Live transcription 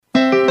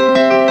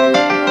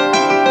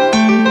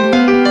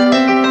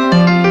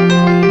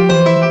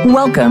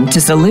Welcome to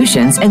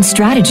Solutions and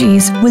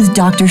Strategies with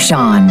Dr.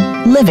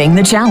 Sean, Living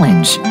the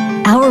Challenge.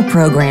 Our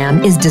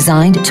program is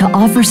designed to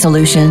offer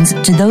solutions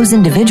to those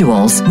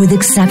individuals with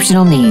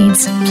exceptional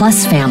needs,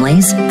 plus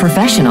families,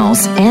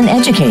 professionals, and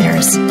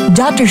educators.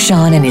 Dr.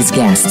 Sean and his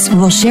guests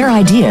will share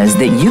ideas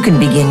that you can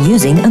begin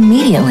using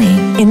immediately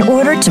in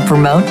order to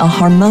promote a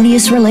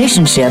harmonious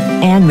relationship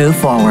and move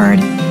forward.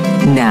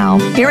 Now,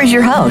 here is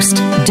your host,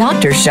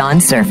 Dr.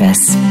 Sean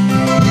Surface.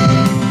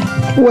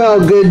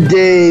 Well, good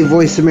day,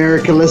 Voice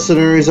America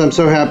listeners. I'm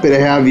so happy to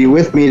have you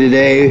with me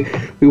today.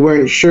 We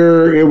weren't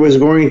sure it was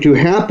going to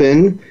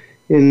happen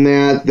in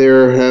that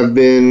there have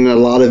been a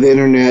lot of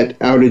internet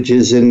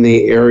outages in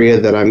the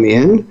area that I'm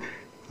in.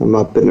 I'm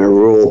up in a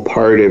rural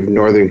part of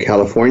Northern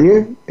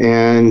California,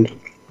 and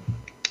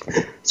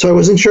so I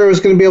wasn't sure I was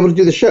going to be able to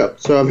do the show,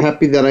 so I'm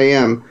happy that I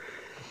am.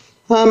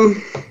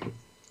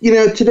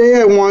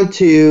 Today I want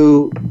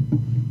to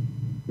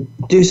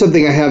do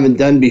something I haven't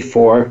done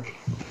before,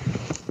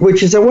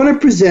 which is I want to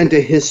present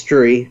a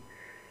history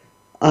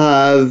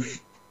of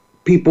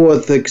people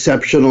with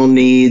exceptional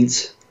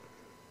needs.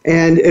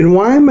 And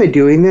why am I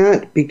doing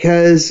that?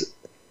 Because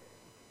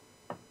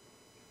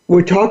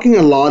we're talking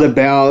a lot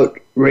about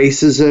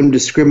racism,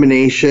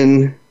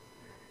 discrimination,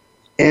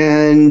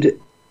 and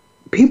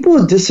people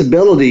with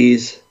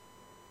disabilities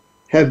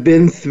have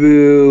been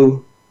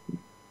through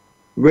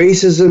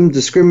racism,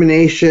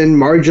 discrimination,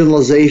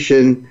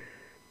 marginalization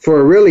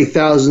for really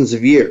thousands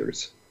of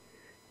years.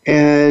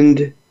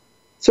 And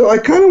so I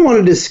kind of want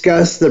to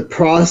discuss the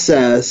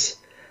process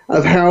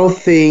of how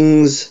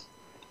things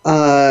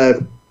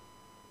kind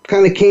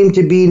of came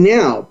to be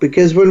now.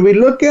 Because when we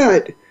look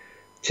at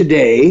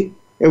today,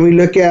 and we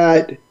look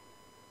at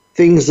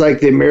things like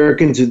the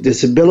Americans with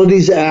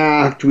Disabilities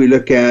Act, we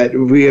look at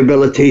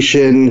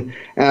Rehabilitation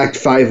Act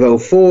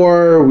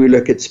 504, we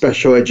look at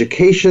special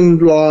education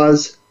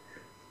laws,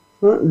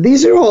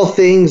 these are all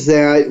things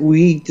that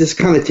we just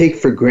kind of take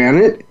for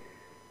granted.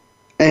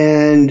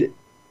 And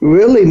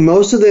really,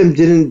 most of them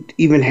didn't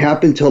even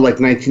happen until like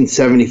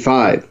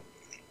 1975.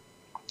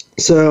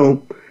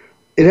 So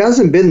it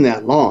hasn't been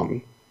that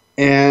long.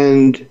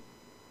 And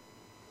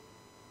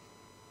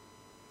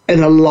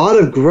a lot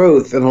of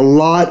growth and a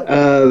lot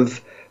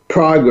of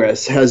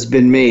progress has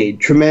been made.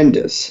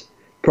 Tremendous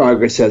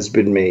progress has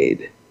been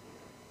made.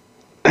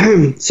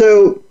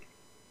 So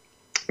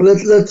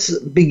let's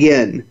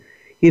begin.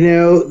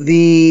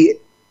 The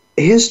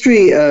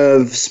history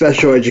of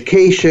special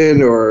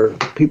education or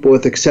people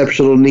with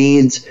exceptional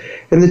needs,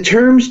 and the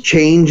terms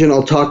change, and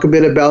I'll talk a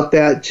bit about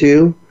that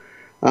too.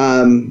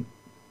 And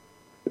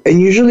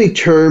usually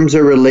terms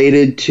are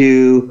related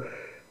to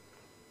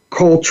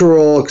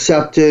cultural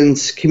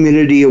acceptance,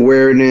 community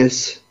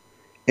awareness,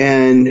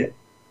 and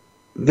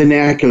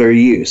vernacular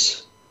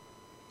use.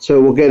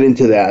 So we'll get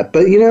into that.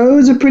 But, it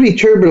was a pretty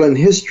turbulent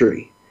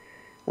history.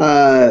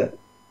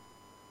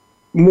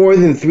 More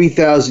than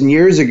 3,000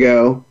 years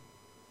ago,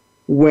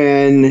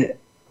 when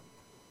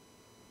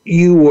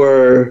you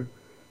were,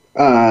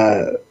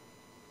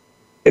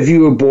 if you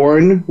were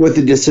born with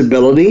a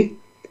disability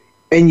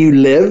and you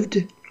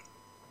lived,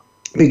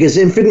 because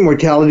infant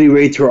mortality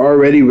rates were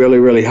already really,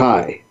 really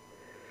high.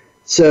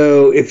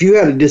 So if you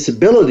had a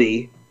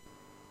disability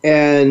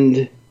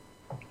and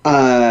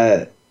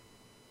there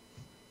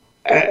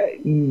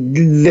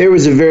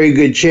was a very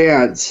good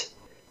chance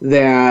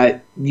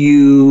that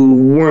you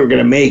weren't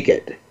going to make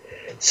it.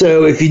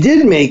 So if you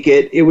did make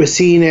it, it was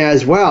seen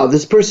as, wow,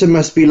 this person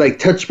must be like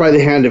touched by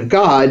the hand of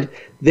God.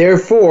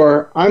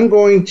 Therefore, I'm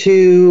going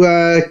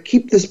to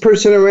keep this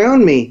person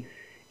around me.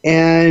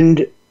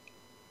 And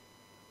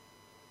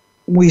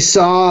we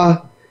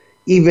saw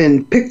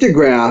even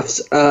pictographs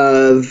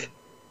of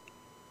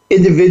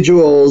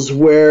individuals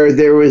where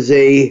there was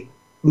a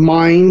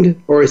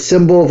mind or a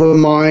symbol of a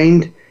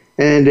mind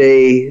and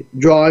a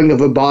drawing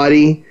of a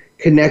body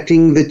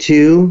connecting the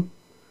two,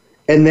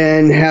 and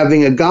then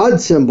having a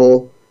God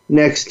symbol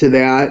next to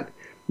that,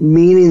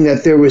 meaning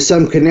that there was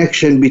some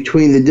connection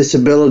between the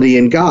disability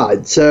and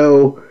God,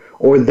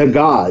 or the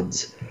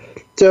gods.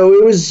 So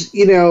it was,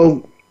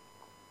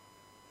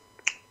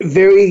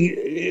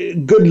 very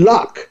good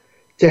luck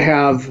to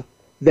have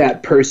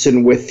that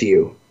person with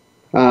you.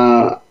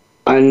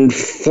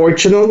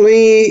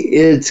 Unfortunately,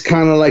 it's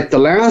kind of like the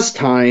last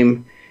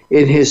time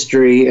in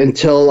history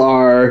until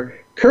our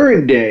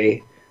current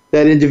day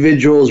that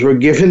individuals were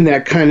given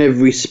that kind of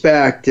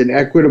respect and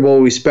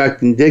equitable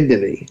respect and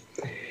dignity.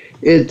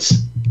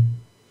 It's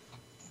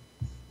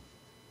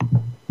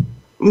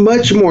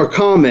much more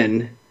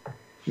common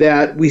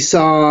that we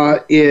saw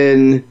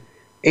in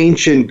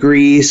ancient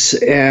Greece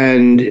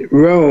and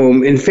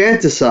Rome.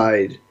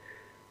 Infanticide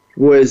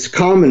was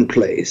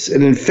commonplace.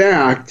 And in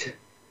fact,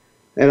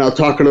 and I'll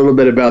talk a little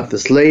bit about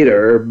this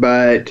later,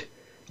 but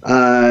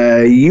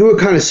you were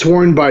kind of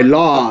sworn by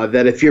law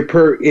that if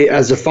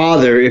as a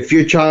father, if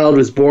your child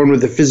was born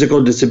with a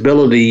physical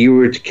disability, you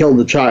were to kill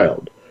the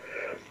child.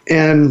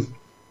 And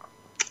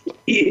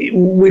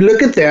we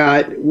look at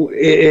that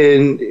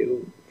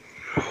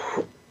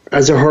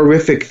as a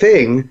horrific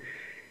thing.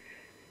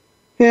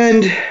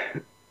 And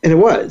And it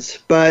was,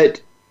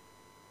 but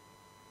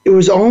it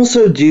was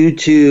also due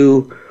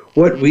to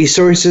what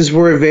resources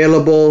were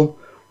available,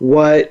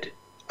 what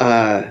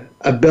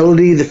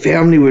ability the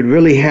family would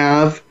really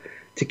have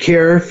to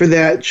care for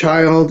that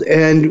child.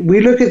 And we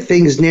look at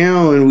things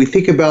now and we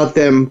think about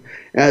them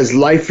as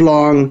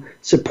lifelong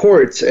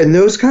supports, and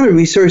those kind of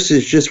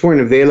resources just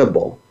weren't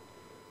available.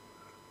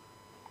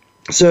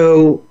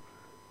 So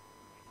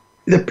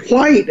the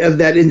plight of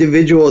that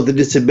individual with the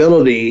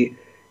disability,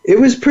 it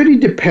was pretty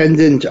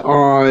dependent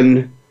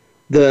on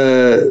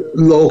the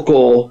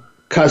local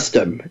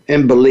custom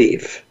and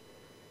belief.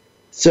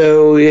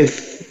 So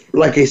if,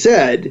 like I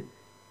said,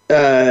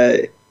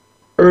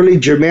 early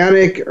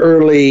Germanic,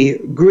 early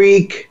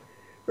Greek,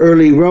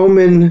 early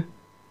Roman,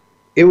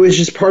 it was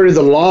just part of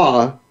the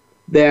law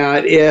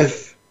that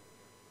if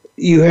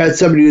you had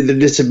somebody with a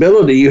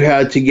disability, you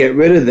had to get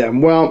rid of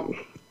them. Well,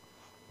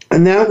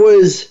 and that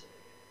was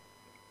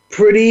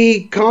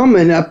pretty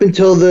common up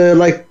until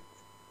the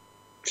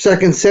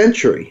 2nd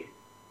century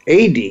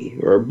AD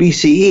or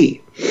BCE.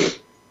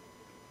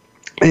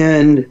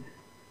 And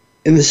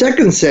in the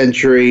 2nd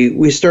century,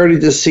 we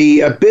started to see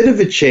a bit of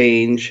a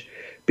change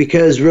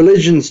because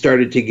religion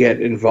started to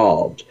get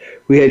involved.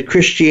 We had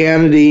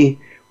Christianity,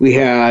 we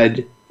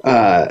had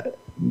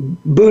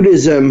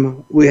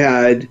Buddhism, we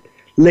had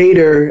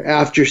later,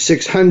 after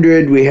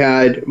 600, we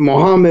had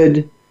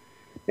Muhammad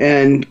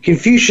and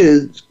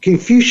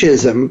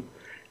Confucianism.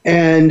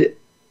 And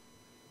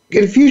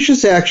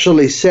Confucius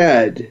actually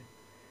said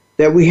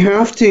that we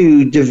have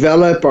to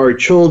develop our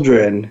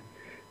children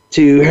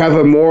to have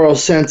a moral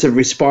sense of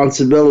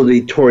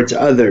responsibility towards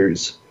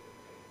others,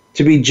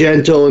 to be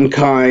gentle and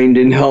kind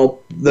and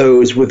help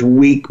those with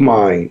weak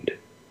mind.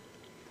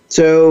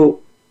 So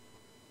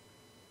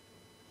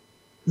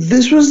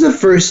this was the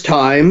first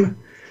time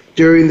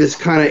during this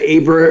kind of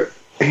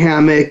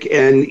Abrahamic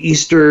and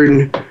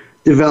Eastern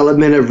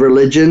development of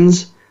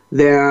religions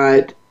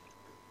that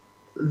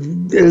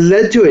it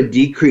led to a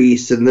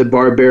decrease in the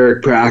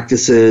barbaric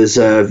practices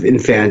of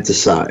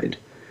infanticide.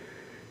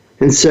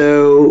 And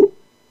so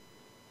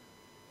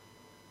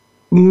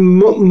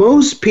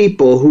most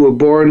people who were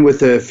born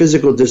with a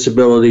physical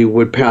disability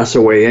would pass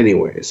away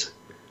anyways,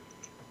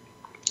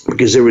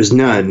 because there was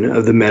none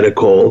of the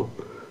medical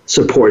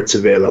supports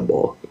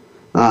available.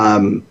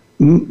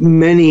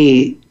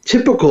 Many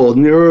typical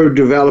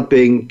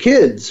neurodeveloping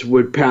kids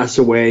would pass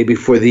away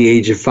before the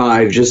age of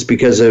 5 just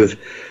because of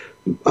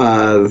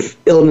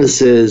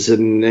illnesses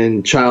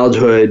and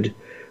childhood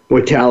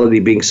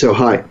mortality being so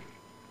high.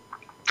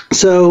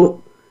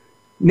 So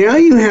now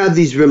you have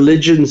these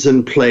religions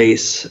in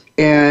place,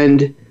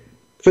 and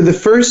for the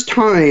first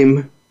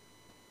time,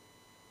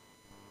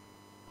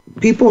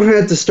 people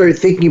had to start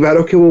thinking about,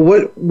 okay,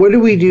 well, what do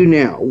we do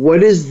now?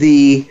 What is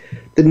the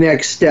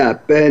next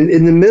step? And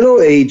in the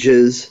Middle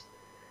Ages,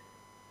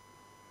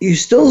 you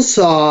still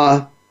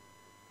saw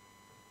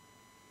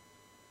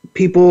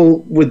people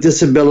with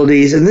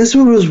disabilities, and this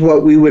was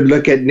what we would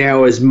look at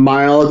now as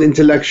mild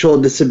intellectual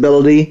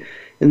disability.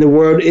 In the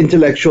world,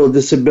 intellectual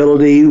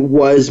disability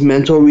was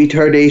mental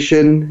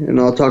retardation,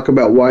 and I'll talk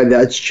about why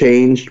that's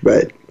changed.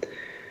 But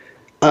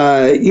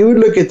you would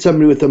look at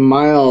somebody with a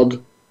mild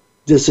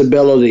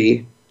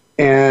disability,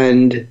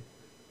 and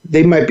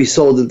they might be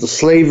sold into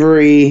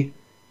slavery,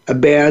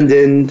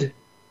 abandoned,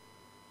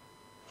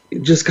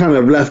 just kind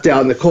of left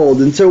out in the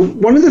cold. And so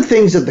one of the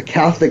things that the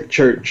Catholic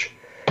Church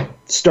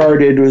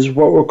started was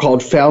what were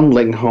called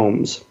foundling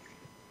homes.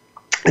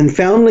 And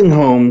foundling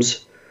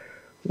homes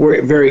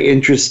were very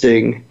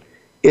interesting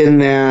in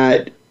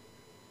that,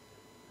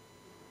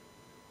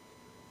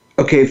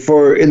 okay,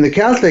 in the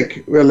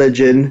Catholic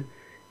religion,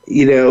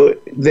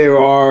 there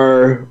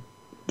are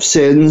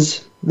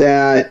sins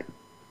that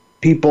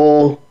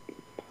people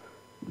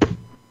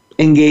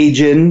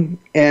engage in,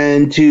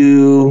 and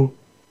to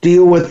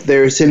deal with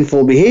their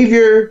sinful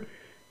behavior,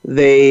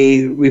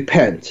 they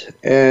repent,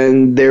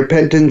 and their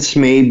repentance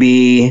may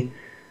be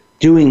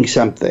doing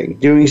something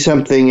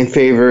in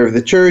favor of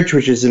the church,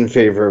 which is in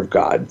favor of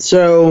God.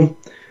 So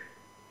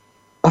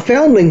a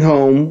foundling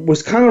home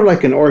was kind of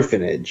like an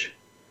orphanage,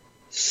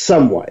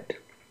 somewhat.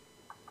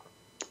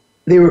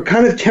 They were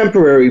kind of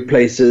temporary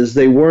places.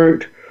 They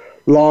weren't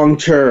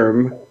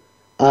long-term.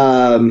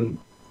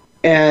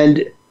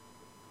 And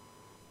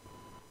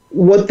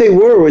what they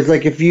were was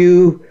like if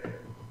you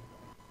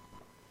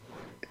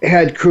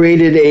had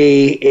created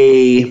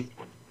a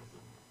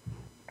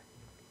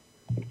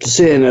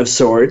sin of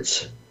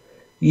sorts,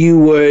 you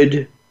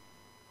would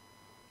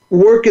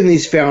work in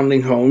these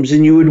foundling homes,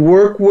 and you would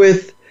work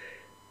with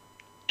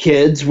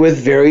kids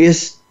with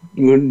various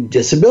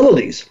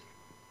disabilities.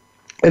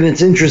 And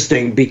it's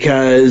interesting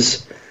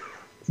because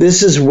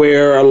this is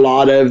where a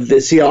lot of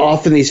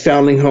often these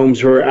foundling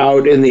homes were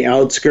out in the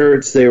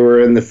outskirts, they were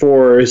in the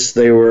forest,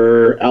 they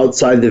were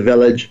outside the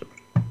village.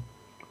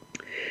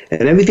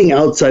 And everything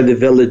outside the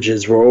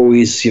villages were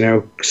always,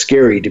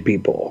 scary to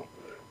people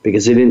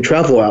because they didn't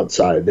travel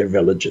outside their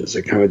villages.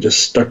 They kind of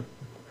just stuck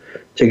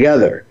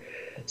together.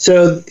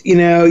 So,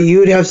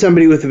 you'd have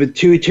somebody with a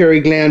pituitary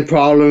gland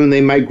problem, and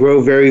they might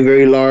grow very,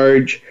 very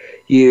large.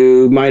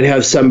 You might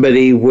have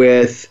somebody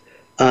with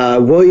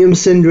Williams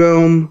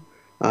syndrome,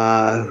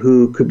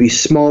 who could be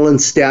small in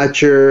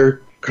stature,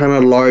 kind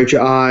of large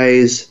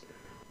eyes,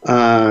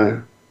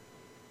 often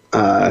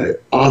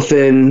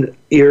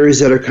ears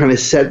that are kind of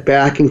set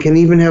back and can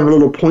even have a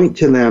little point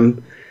to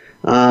them,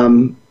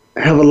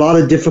 have a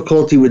lot of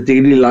difficulty with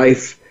daily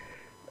life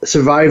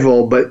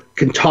survival, but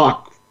can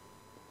talk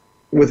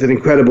with an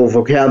incredible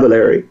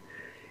vocabulary.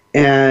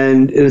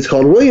 And it's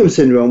called Williams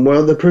syndrome.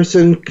 Well, the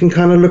person can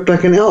kind of look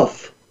like an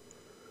elf.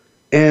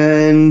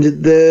 And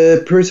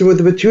the person with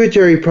the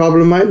pituitary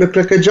problem might look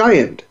like a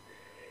giant.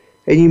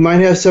 And you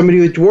might have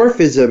somebody with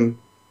dwarfism.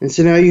 And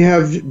so now you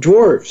have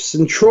dwarfs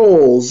and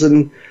trolls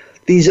and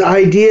these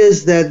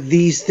ideas that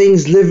these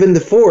things live in the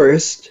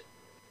forest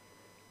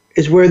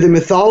is where the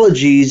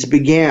mythologies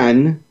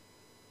began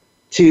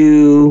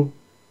to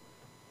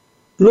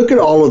look at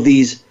all of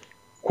these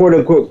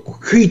quote-unquote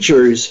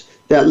creatures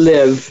that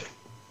live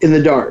in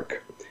the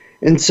dark.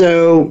 And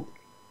so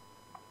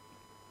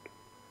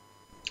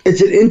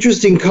it's an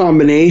interesting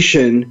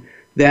combination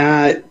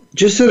that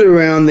just at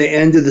around the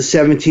end of the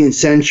 17th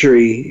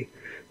century,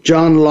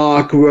 John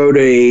Locke wrote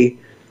a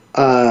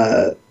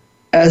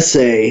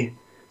essay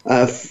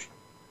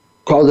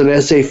called an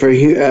essay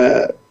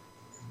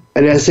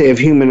of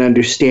human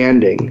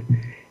understanding,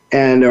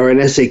 or an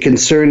essay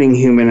concerning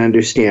human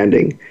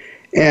understanding.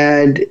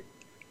 And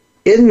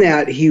in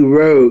that he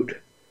wrote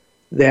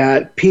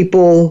that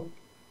people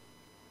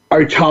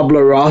are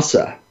tabula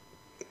rasa,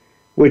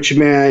 which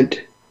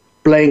meant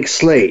blank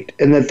slate,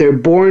 and that they're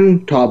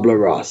born tabula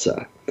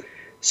rasa.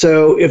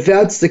 So if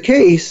that's the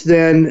case,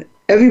 then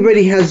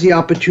everybody has the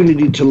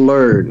opportunity to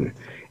learn.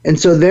 And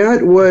so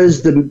that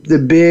was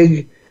the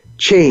big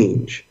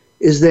change,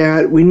 is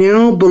that we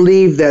now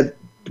believe that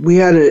we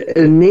had an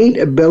innate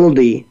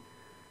ability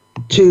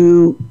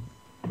to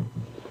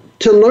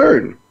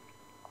learn.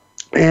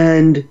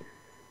 And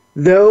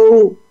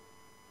though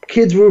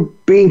kids were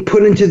being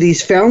put into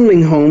these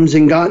foundling homes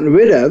and gotten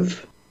rid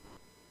of,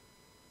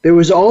 there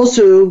was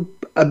also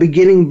a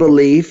beginning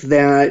belief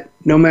that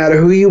no matter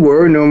who you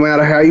were, no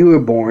matter how you were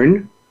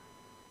born,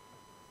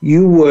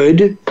 you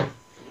would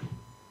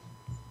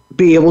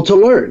be able to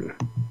learn.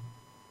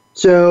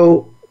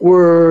 So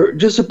we're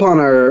just upon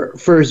our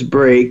first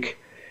break,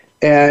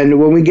 and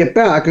when we get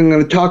back, I'm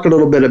going to talk a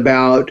little bit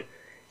about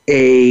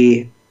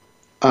it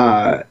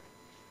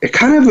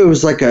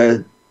was like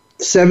a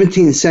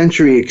 18th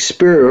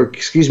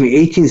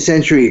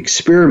century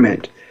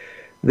experiment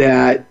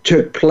that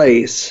took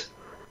place,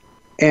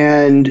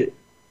 and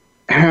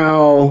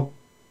how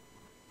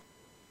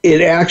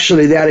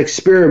that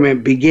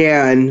experiment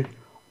began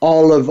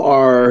all of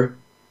our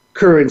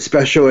current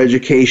special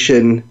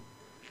education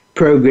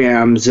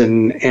programs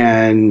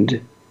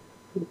and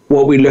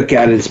what we look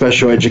at in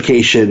special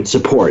education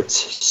supports.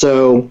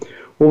 So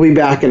we'll be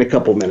back in a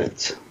couple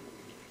minutes.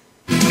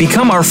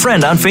 Become our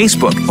friend on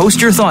Facebook.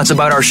 Post your thoughts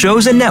about our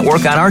shows and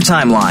network on our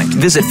timeline.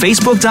 Visit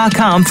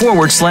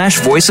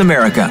facebook.com/Voice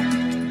America.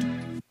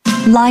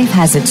 Life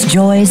has its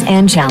joys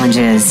and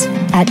challenges.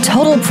 At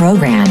Total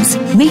Programs,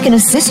 we can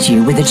assist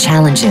you with the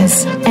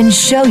challenges and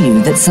show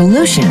you that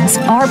solutions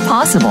are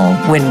possible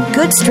when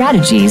good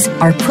strategies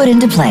are put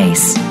into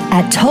place.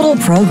 At Total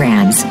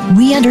Programs,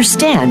 we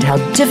understand how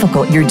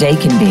difficult your day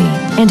can be,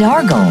 and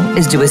our goal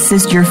is to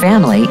assist your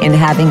family in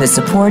having the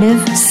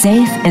supportive,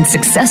 safe, and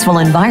successful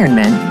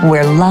environment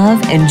where love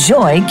and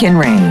joy can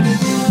reign.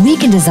 We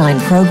can design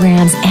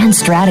programs and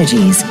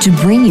strategies to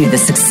bring you the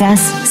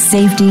success,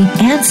 safety,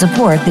 and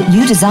support that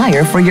you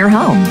desire for your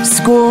home,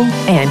 school,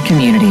 and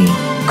community.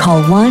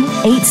 Call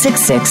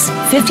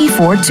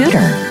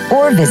 1-866-54-TUTOR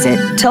or visit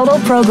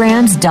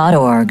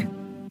totalprograms.org.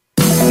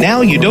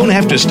 Now you don't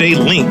have to stay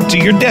linked to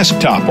your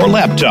desktop or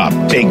laptop.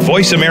 Take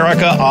Voice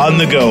America on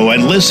the go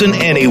and listen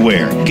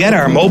anywhere. Get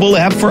our mobile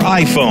app for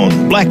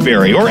iPhone,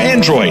 BlackBerry, or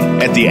Android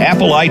at the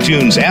Apple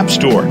iTunes App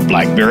Store,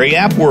 BlackBerry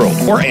App World,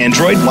 or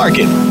Android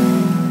Market.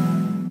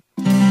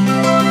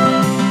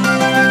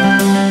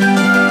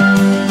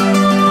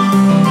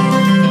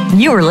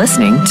 You are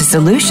listening to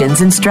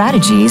Solutions and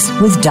Strategies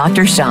with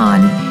Dr.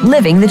 Sean,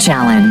 Living the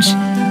Challenge.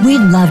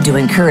 We'd love to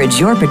encourage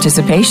your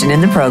participation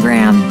in the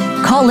program.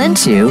 Call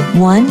into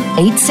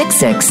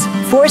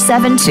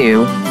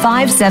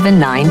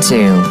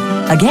 1-866-472-5792.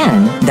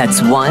 Again, that's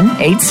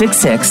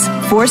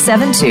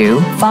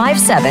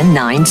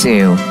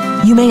 1-866-472-5792.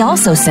 You may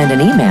also send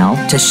an email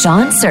to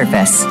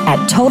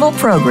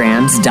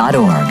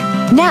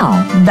seansurface@totalprograms.org.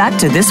 Now, back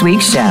to this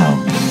week's show.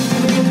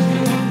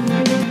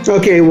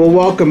 Okay, well,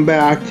 welcome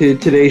back to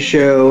today's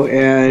show,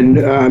 and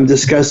I'm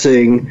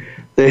discussing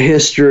the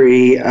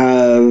history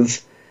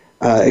of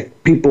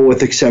people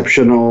with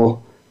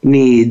exceptional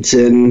needs.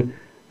 And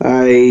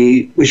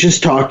I was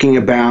just talking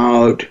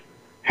about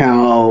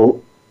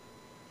how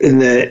in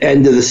the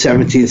end of the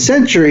 17th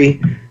century,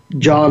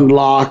 John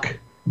Locke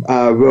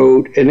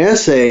wrote an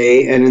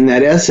essay, and in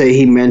that essay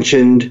he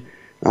mentioned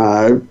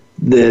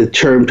the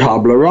term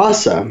tabula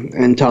rasa.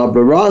 And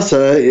tabula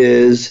rasa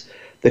is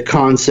the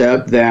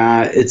concept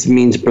that it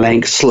means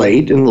blank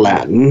slate in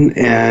Latin,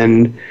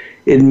 and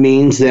it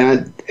means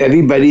that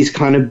everybody's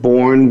kind of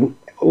born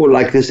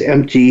like this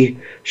empty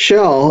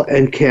shell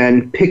and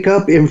can pick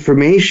up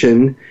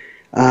information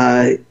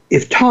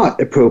if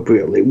taught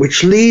appropriately,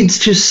 which leads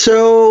to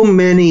so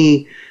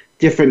many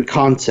different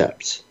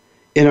concepts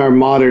in our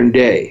modern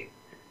day,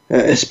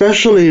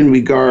 especially in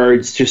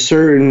regards to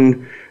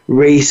certain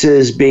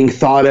races being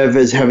thought of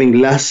as having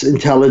less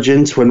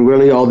intelligence when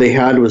really all they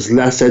had was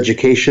less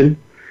education.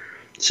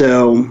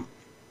 So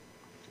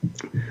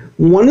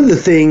one of the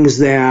things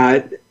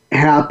that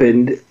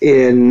happened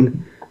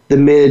in the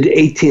mid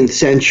 18th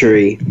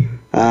century,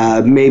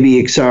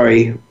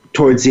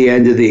 towards the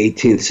end of the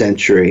 18th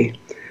century,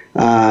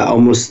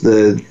 almost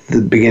the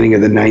beginning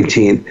of the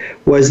 19th,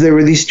 was there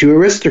were these two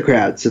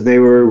aristocrats, and they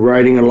were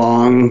riding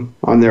along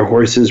on their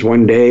horses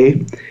one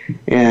day,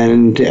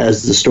 and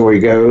as the story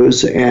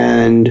goes,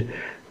 and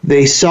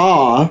they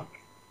saw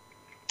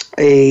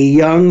a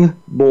young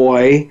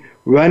boy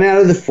run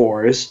out of the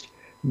forest,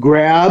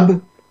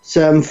 grab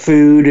some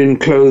food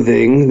and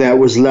clothing that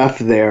was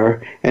left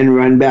there, and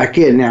run back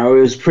in. Now,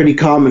 it was pretty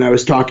common. I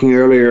was talking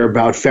earlier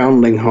about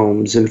foundling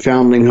homes, and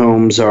foundling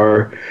homes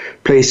are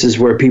places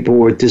where people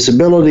with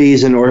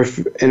disabilities and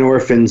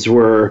orphans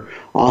were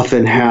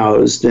often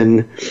housed.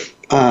 And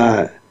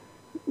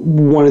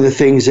one of the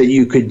things that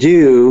you could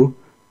do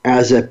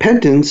as a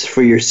penance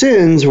for your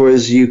sins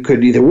was you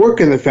could either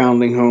work in the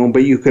foundling home,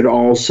 but you could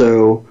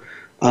also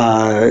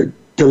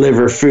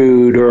deliver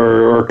food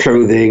or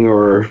clothing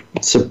or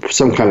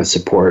some kind of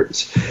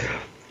supports.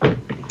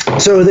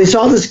 So they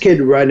saw this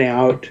kid run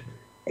out,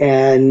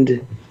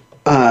 and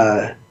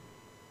they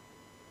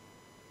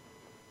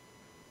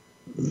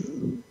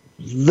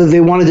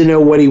wanted to know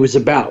what he was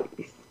about.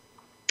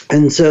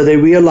 And so they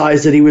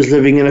realized that he was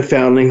living in a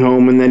foundling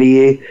home and that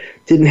he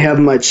didn't have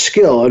much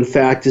skill. In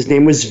fact, his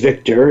name was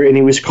Victor, and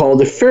he was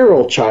called a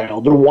feral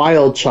child, a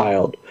wild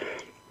child.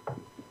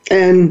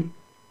 And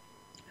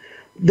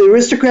the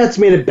aristocrats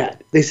made a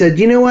bet. They said,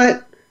 you know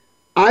what?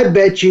 I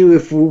bet you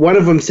if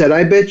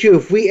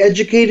we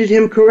educated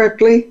him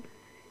correctly,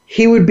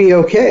 he would be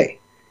okay.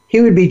 He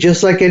would be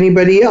just like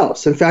anybody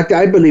else. In fact,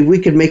 I believe we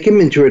could make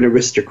him into an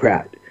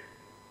aristocrat.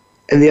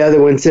 And the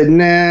other one said,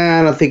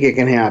 nah, I don't think it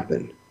can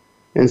happen.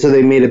 And so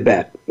they made a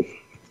bet.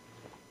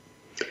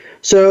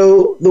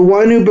 So the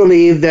one who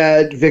believed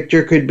that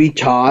Victor could be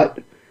taught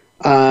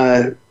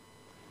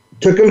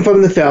took him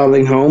from the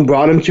foundling home,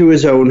 brought him to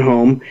his own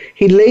home.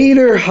 He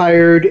later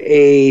hired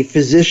a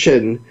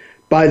physician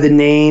by the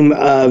name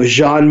of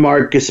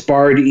Jean-Marc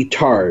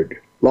Gaspard-Itard.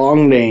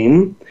 Long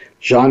name,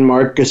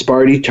 Jean-Marc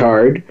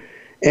Gaspard-Itard.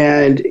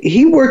 And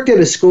he worked at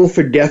a school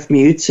for deaf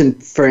mutes in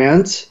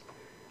France.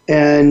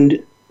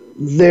 And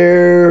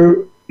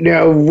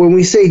now, when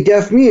we say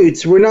deaf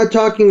mutes, we're not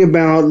talking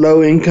about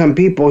low-income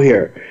people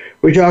here.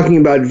 We're talking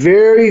about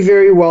very,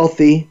 very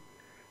wealthy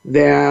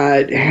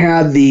that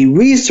had the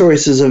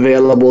resources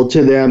available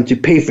to them to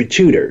pay for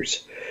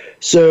tutors.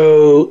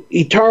 So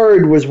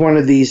Itard was one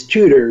of these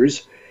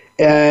tutors,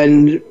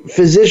 and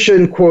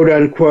physician, quote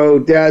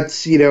unquote,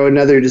 that's,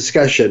 another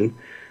discussion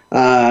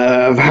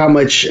of how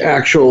much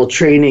actual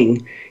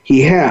training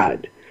he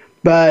had.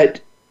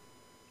 But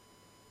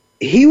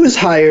he was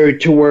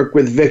hired to work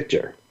with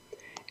Victor.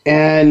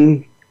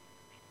 And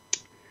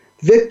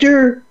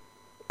Victor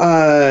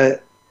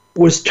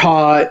was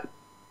taught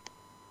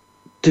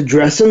to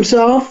dress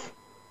himself,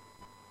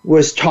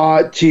 was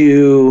taught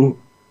to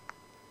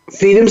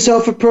feed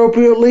himself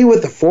appropriately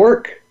with a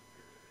fork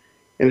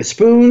and a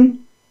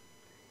spoon.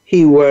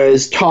 He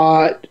was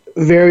taught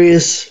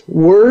various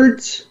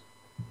words,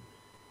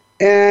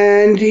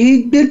 and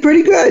he did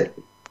pretty good.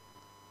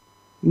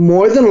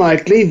 More than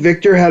likely,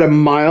 Victor had a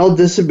mild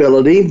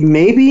disability.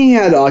 Maybe he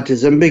had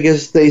autism,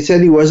 because they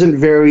said he wasn't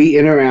very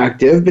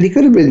interactive, but he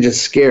could have been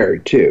just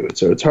scared too,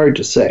 so it's hard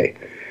to say.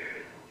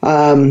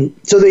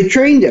 So they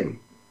trained him.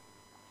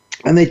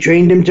 And they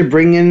trained him to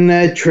bring in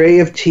a tray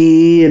of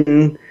tea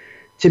and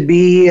to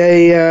be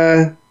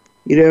a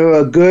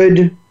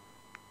good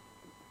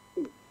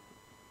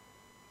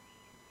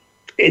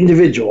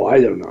individual.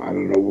 I don't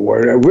know the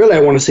word. Really, I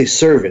want to say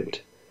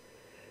servant.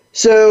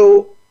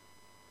 So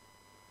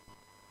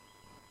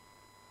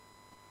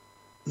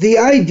the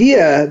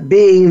idea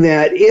being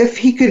that if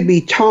he could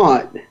be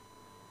taught,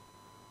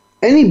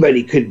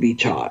 anybody could be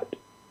taught.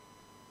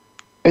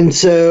 And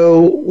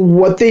so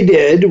what they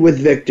did with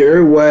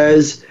Victor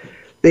was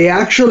they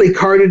actually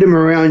carted him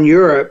around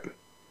Europe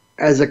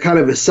as a kind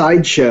of a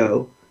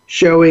sideshow,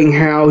 showing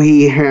how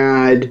he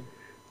had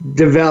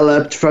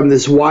developed from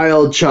this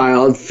wild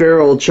child,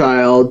 feral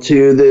child,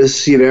 to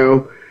this,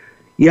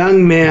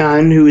 young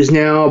man who is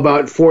now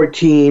about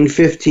 14,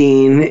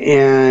 15,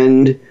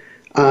 and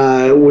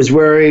was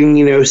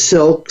wearing,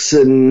 silks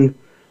and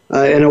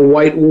a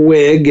white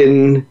wig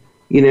and,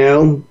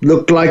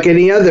 looked like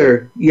any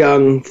other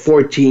young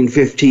 14,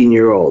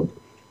 15-year-old.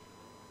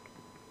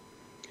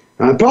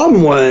 The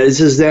problem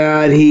is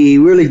that he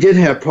really did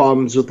have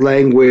problems with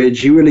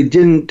language. He really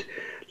didn't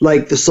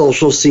like the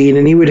social scene,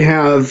 and he would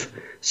have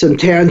some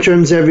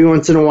tantrums every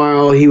once in a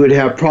while. He would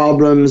have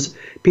problems.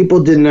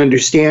 People didn't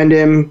understand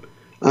him.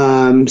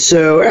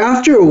 So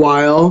after a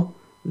while,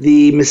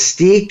 the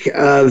mystique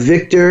of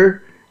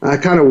Victor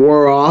kind of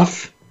wore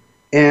off,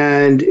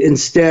 and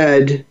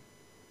instead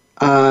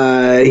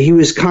he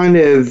was kind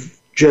of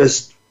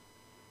just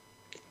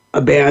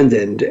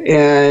abandoned.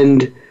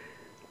 And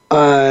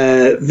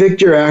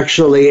Victor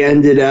actually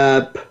ended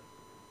up,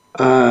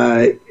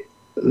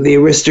 the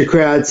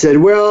aristocrat said,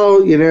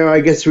 well,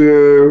 I guess we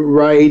were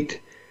right.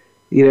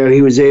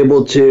 He was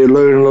able to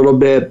learn a little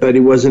bit, but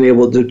he wasn't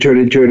able to turn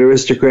into an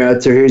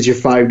aristocrat, so here's your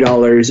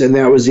 $5. And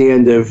that was the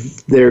end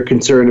of their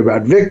concern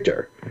about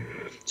Victor.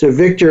 So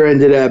Victor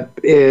ended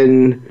up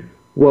in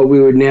what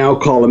we would now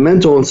call a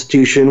mental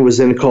institution, was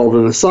then called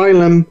an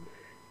asylum,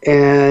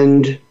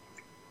 and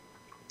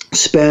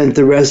spent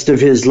the rest of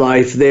his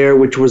life there,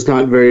 which was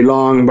not very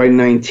long. By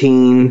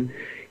 19,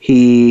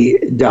 he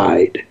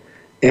died.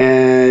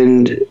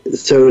 And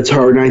so it's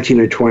hard, 19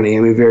 or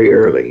 20, very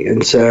early.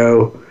 And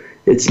so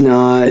it's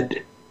not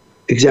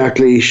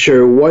exactly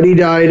sure what he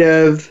died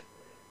of,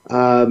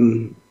 but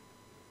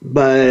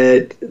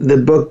the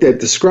book that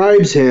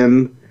describes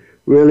him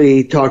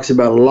really talks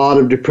about a lot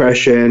of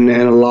depression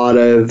and a lot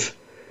of,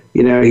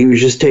 he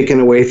was just taken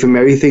away from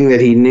everything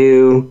that he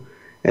knew,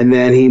 and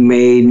then he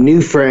made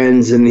new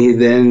friends, and he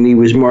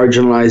was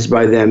marginalized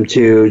by them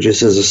too,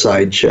 just as a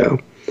sideshow.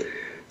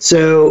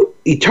 So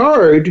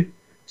Itard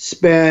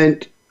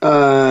spent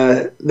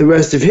the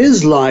rest of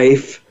his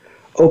life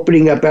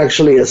opening up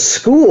actually a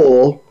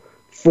school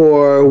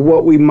for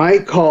what we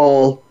might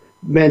call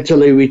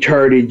mentally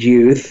retarded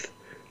youth.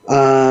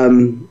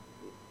 And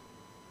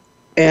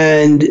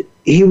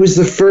he was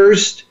the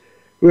first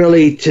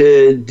really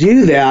to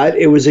do that.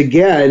 It was,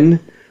 again,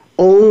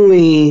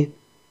 only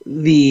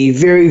the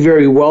very,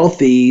 very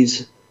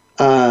wealthies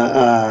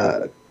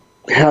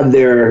had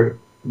their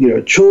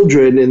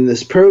children in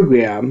this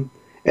program.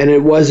 And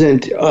it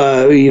wasn't,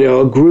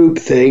 a group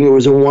thing. It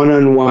was a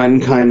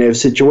one-on-one kind of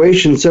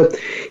situation. So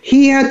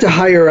he had to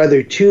hire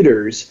other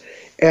tutors.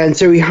 And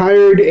so he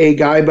hired a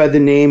guy by the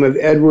name of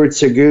Edward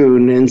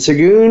Sagoon. And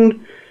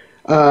Sagoon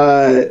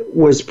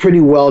was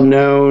pretty well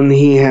known.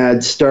 He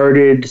had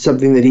started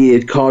something that he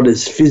had called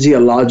his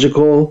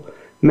physiological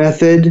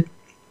method.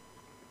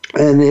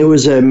 And it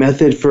was a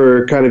method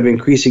for kind of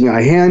increasing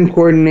eye-hand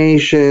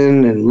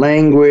coordination and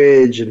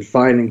language and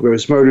fine and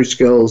gross motor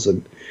skills,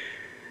 and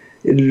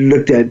it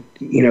looked at,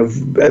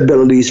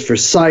 abilities for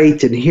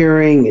sight and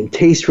hearing and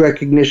taste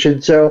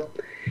recognition. So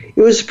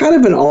it was kind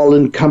of an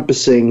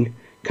all-encompassing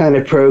kind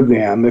of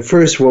program. At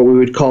first, what we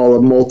would call a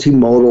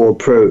multimodal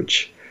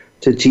approach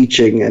to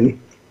teaching. And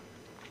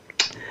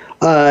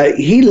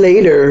he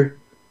later,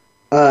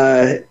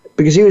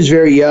 because he was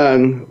very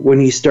young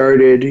when he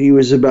started, he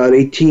was about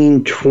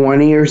 18,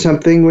 20 or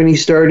something when he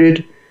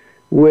started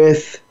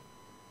with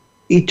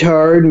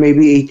Itard,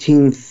 maybe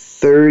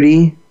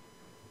 1830.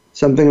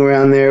 Something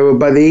around there. Well,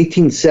 by the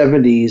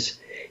 1870s,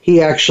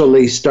 he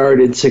actually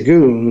started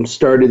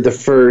the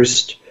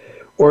first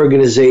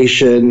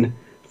organization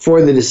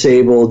for the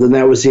disabled, and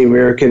that was the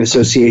American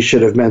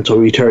Association of Mental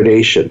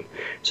Retardation.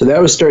 So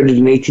that was started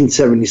in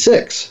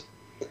 1876.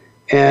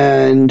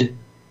 And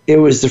it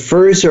was the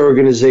first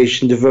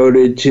organization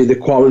devoted to the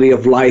quality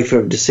of life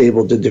of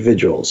disabled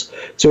individuals.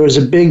 So it was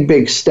a big,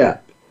 big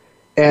step.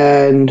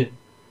 And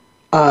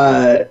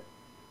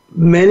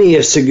many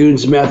of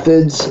Sagoon's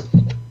methods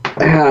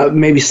have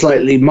maybe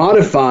slightly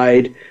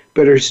modified,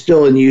 but are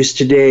still in use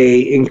today,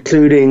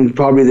 including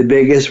probably the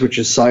biggest, which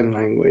is sign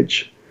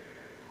language.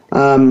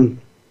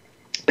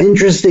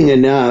 Interesting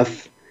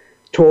enough,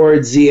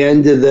 towards the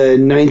end of the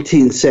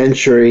 19th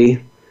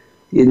century,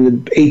 in the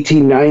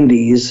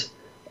 1890s,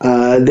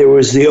 there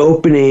was the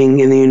opening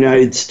in the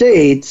United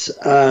States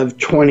of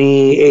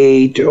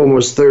 28,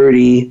 almost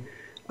 30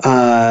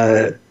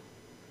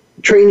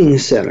 training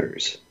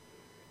centers.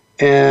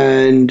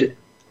 And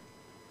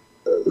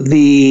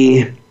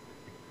the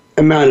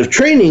amount of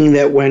training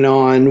that went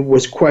on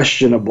was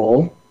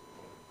questionable.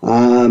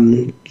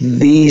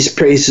 These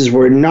places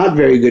were not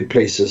very good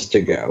places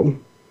to go.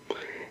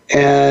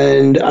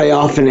 And I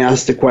often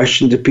ask the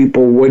question to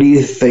people, what do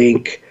you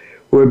think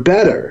were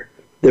better,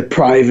 the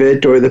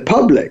private or the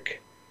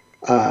public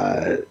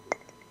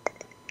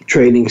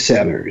training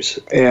centers?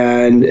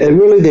 And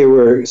really they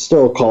were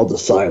still called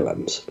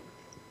asylums.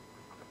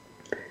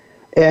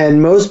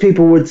 And most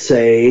people would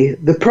say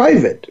the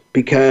private,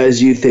 because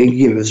you think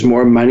there's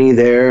more money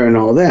there and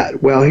all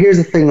that. Well, here's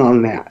the thing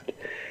on that,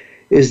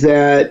 is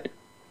that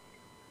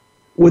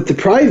with the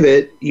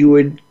private, you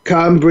would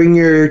come bring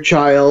your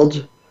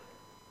child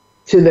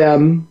to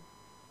them.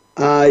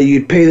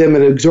 You'd pay them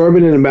an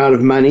exorbitant amount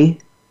of money.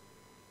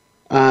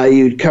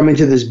 You'd come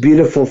into this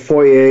beautiful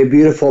foyer,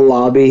 beautiful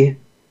lobby.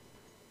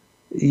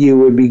 You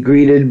would be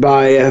greeted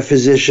by a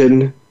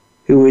physician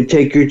who would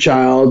take your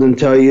child and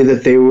tell you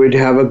that they would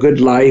have a good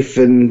life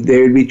and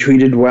they would be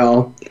treated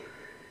well.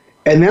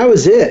 And that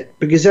was it.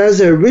 Because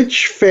as a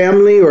rich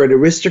family or an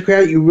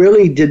aristocrat, you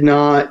really did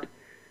not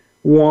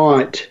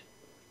want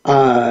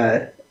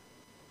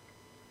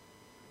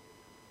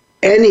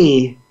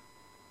any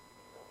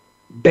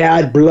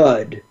bad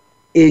blood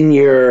in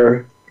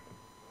your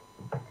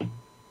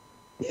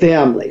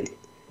family.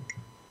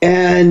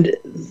 And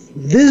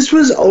this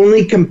was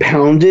only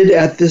compounded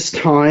at this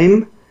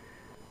time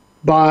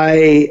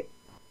by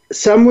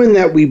someone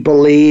that we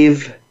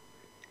believe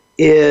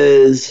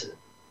has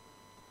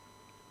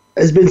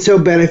been so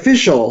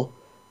beneficial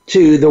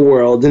to the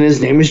world, and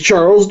his name is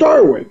Charles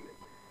Darwin.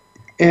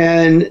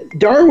 And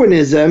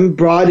Darwinism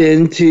brought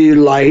into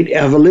light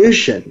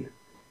evolution.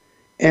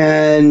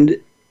 And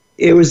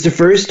it was the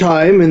first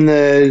time in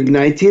the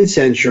 19th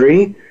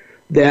century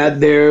that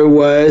there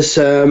was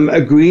some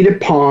agreed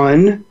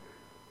upon,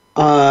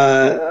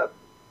 not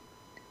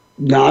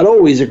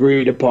always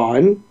agreed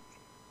upon,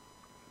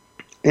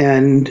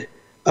 and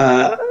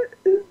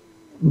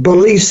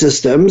belief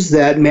systems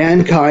that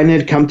mankind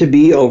had come to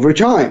be over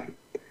time,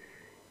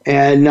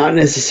 and not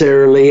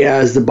necessarily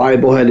as the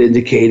Bible had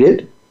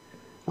indicated,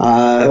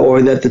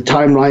 or that the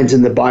timelines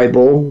in the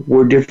Bible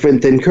were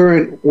different than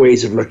current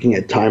ways of looking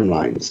at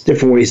timelines,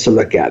 different ways to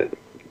look at it.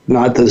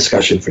 Not the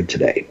discussion for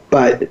today,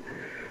 but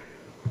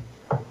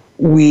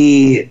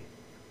we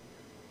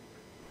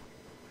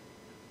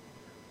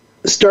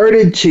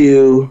started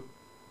to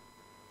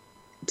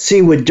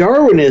see with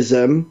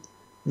Darwinism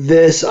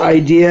this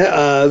idea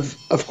of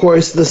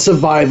course, the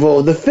survival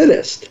of the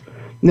fittest.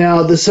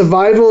 Now, the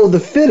survival of the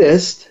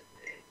fittest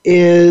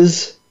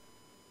is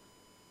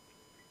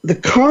the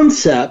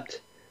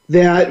concept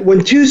that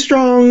when two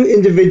strong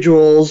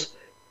individuals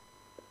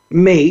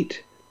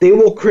mate, they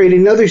will create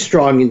another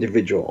strong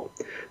individual.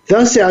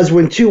 Thus, as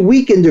when two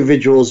weak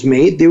individuals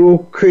mate, they will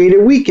create a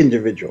weak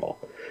individual.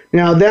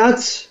 Now,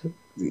 that's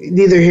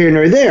neither here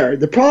nor there.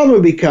 The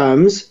problem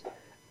becomes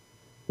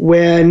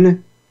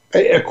when,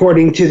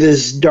 according to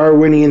this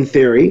Darwinian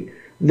theory,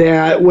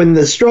 that when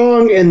the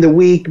strong and the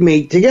weak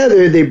mate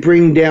together, they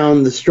bring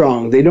down the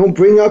strong. They don't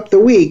bring up the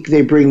weak,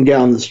 they bring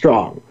down the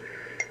strong.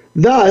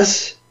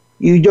 Thus,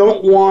 you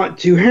don't want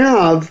to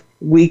have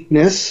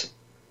weakness.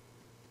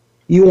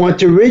 You want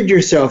to rid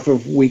yourself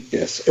of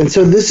weakness. And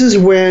so this is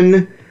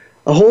when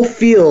a whole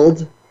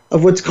field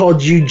of what's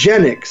called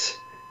eugenics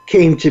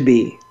came to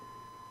be.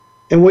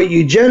 And what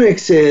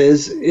eugenics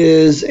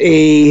is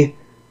a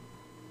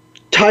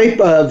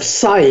type of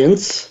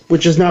science,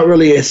 which is not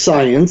really a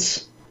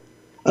science,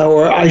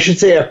 or I should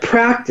say a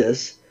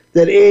practice,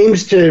 that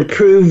aims to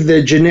improve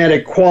the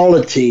genetic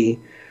quality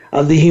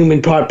of the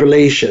human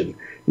population.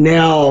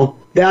 Now,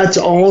 that's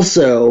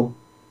also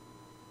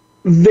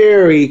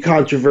very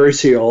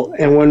controversial,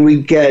 and when we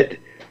get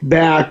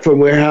back from,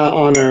 we're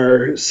on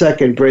our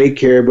second break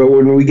here, but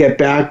when we get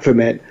back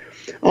from it,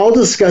 I'll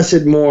discuss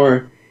it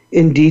more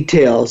in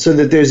detail so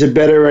that there's a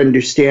better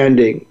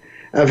understanding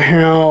of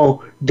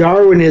how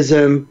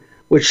Darwinism,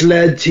 which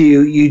led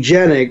to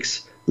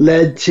eugenics,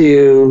 led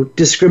to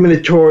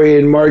discriminatory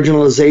and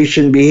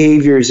marginalization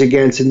behaviors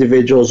against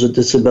individuals with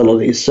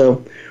disabilities.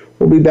 So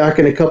we'll be back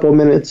in a couple of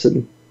minutes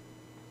and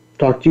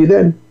talk to you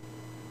then.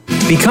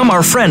 Become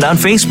our friend on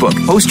Facebook.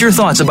 Post your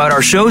thoughts about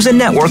our shows and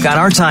network on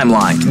our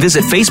timeline.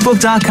 Visit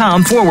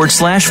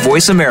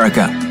facebook.com/Voice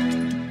America.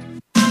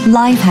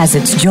 Life has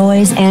its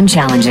joys and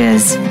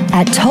challenges.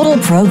 At Total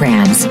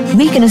Programs,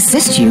 we can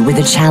assist you with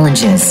the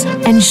challenges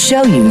and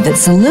show you that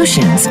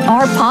solutions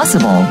are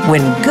possible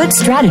when good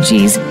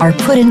strategies are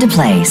put into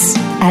place.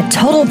 At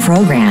Total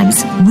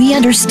Programs, we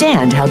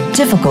understand how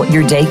difficult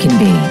your day can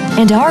be,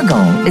 and our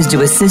goal is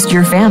to assist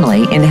your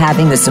family in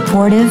having the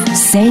supportive,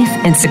 safe,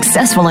 and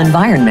successful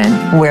environment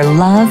where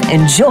love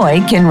and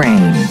joy can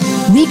reign.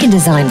 We can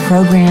design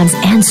programs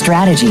and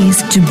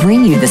strategies to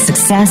bring you the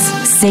success,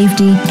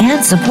 safety,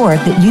 and support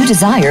that you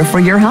desire for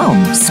your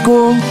home,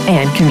 school,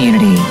 and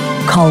community.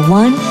 Call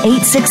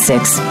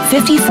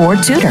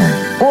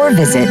 1-866-54-TUTOR or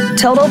visit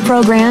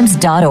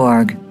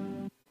totalprograms.org.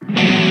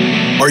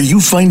 Are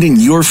you finding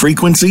your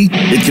frequency?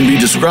 It can be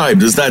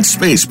described as that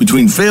space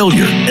between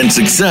failure and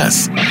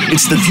success.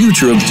 It's the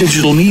future of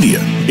digital media.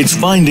 It's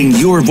finding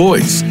your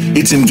voice.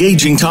 It's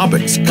engaging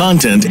topics,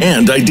 content,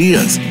 and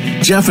ideas.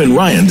 Jeff and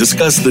Ryan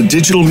discuss the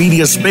digital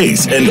media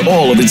space and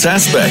all of its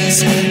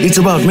aspects. It's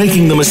about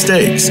making the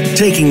mistakes,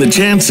 taking the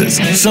chances,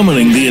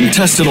 summoning the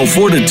intestinal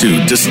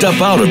fortitude to step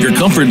out of your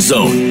comfort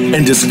zone,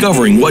 and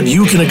discovering what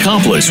you can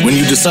accomplish when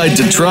you decide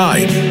to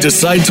try,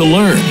 decide to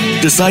learn,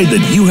 decide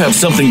that you have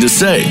something to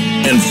say,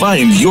 and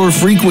find your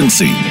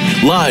frequency.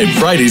 Live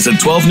Fridays at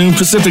 12 noon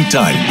Pacific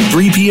Time,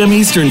 3 p.m.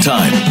 Eastern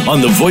Time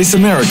on the Voice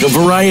America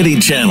Variety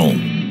Channel.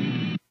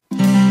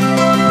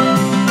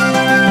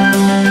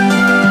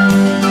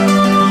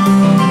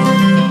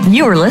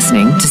 You are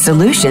listening to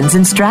Solutions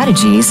and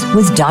Strategies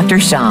with Dr.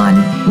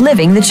 Sean,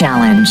 Living the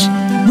Challenge.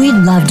 We'd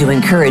love to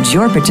encourage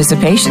your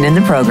participation in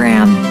the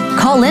program.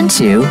 Call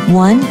into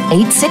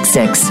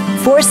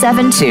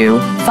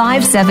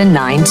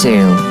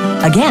 1-866-472-5792.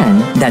 Again,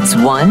 that's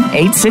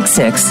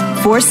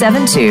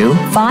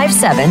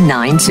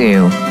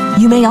 1-866-472-5792.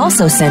 You may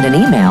also send an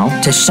email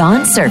to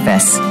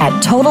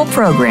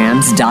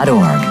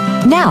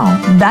seansurface@totalprograms.org. Now,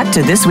 back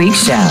to this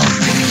week's show.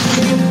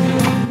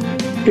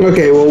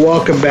 Okay, well,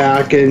 welcome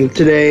back, and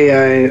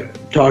today I'm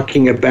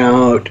talking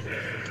about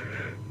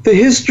the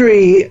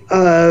history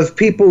of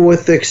people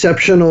with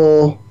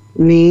exceptional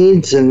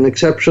needs and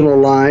exceptional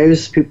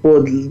lives,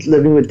 people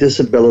living with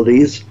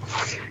disabilities.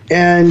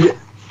 And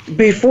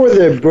before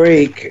the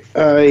break,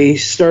 I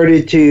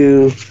started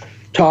to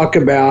talk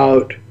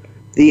about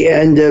the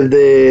end of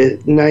the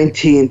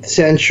 19th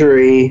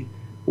century,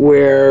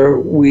 where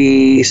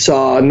we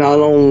saw not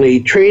only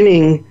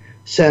training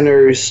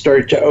centers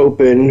start to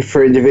open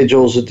for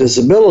individuals with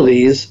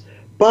disabilities,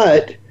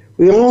 but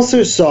we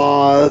also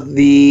saw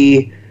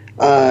the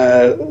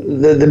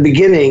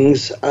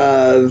beginnings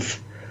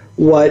of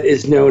what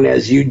is known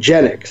as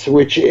eugenics,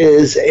 which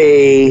is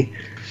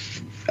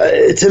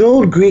it's an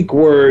old Greek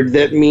word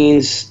that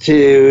means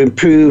to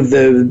improve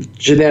the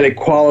genetic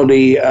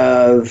quality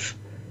of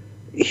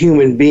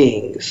human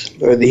beings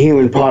or the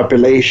human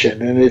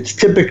population, and it's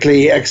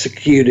typically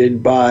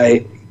executed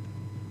by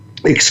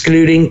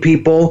excluding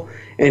people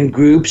and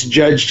groups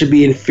judged to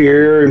be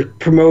inferior and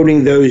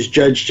promoting those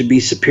judged to be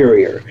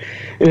superior.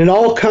 And it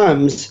all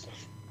comes,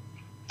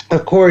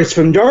 of course,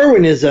 from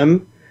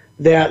Darwinism,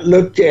 that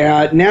looked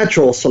at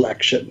natural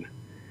selection.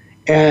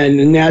 And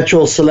in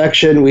natural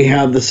selection, we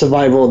have the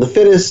survival of the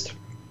fittest,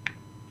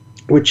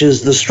 which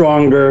is the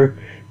stronger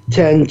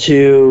tend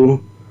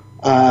to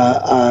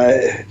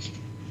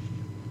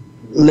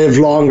live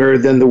longer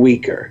than the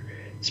weaker,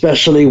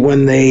 especially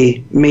when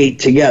they mate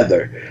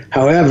together.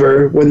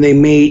 However, when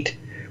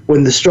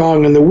the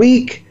strong and the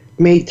weak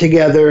mate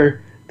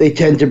together, they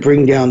tend to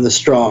bring down the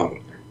strong.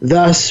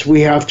 Thus,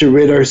 we have to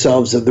rid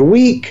ourselves of the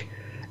weak,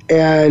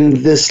 and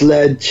this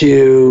led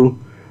to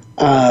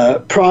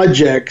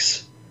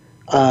projects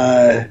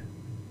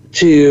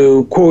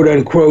to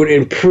quote-unquote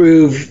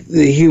improve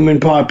the human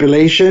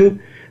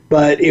population,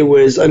 but it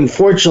was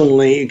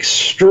unfortunately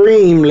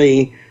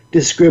extremely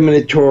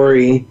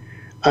discriminatory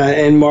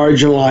and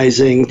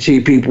marginalizing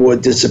to people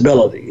with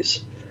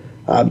disabilities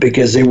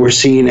because they were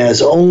seen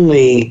as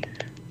only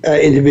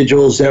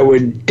individuals that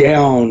would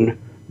down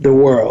the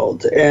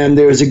world. And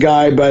there was a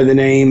guy by the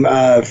name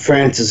of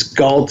Francis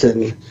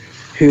Galton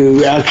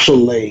who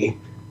actually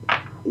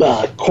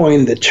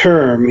coined the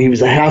term. He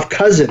was a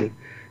half-cousin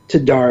to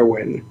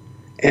Darwin.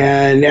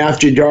 And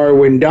after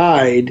Darwin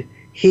died,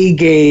 he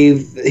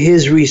gave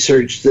his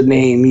research the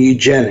name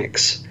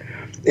eugenics.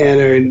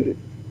 And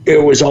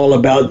it was all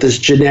about this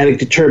genetic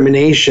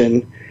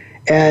determination.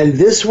 And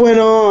this went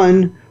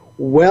on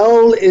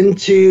well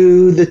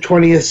into the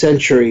 20th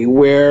century,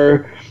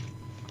 where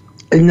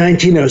in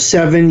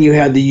 1907 you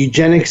had the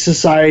Eugenics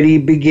Society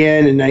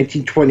begin. In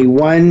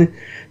 1921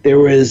 there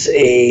was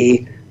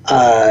a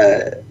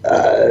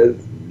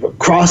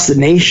across the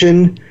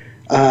nation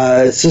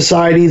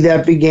society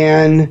that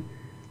began.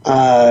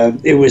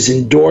 It was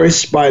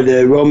endorsed by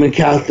the Roman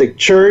Catholic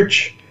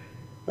Church,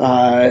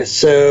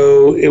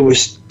 so it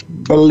was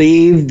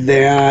believed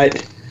that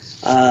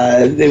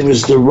it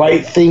was the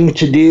right thing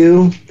to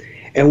do.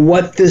 And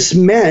what this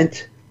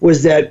meant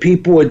was that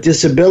people with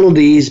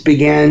disabilities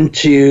began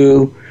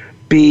to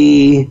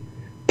be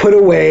put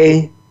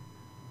away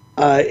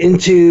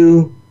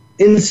into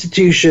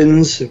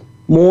institutions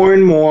more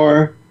and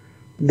more.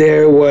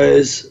 There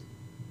was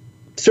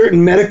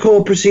certain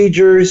medical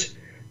procedures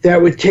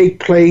that would take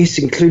place,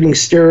 including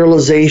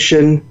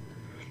sterilization,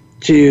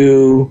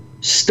 to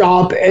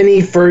stop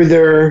any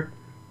further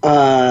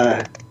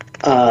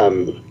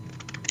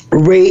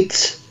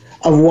rates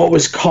of what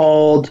was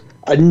called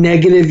a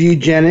negative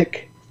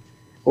eugenic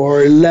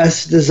or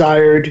less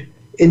desired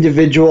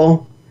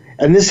individual.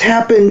 And this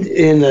happened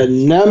in a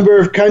number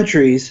of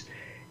countries.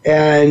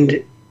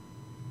 And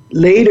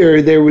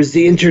later there was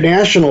the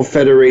International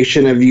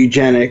Federation of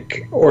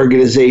Eugenic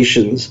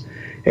Organizations.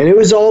 And it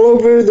was all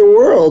over the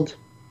world,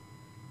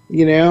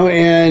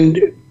 and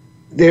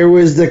there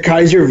was the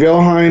Kaiser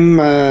Wilhelm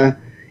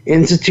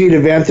Institute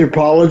of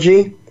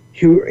Anthropology,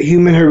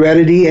 Human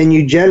Heredity, and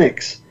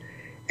Eugenics.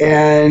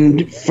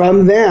 And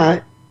from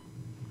that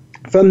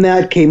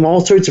came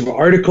all sorts of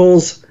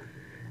articles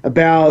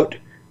about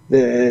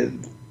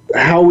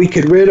how we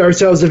could rid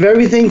ourselves of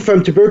everything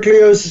from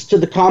tuberculosis to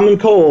the common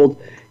cold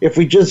if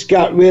we just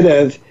got rid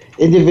of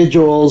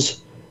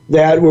individuals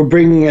that were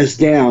bringing us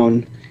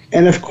down.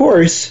 And of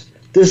course,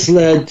 this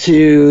led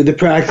to the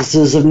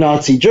practices of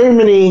Nazi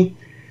Germany,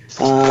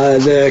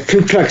 the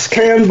Ku Klux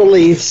Klan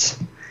beliefs,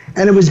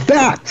 and it was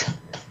backed.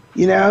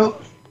 We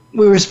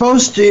were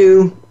supposed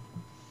to,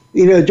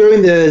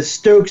 during the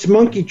Stokes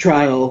monkey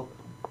trial,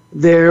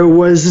 there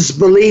was this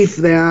belief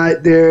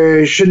that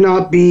there should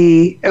not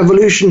be,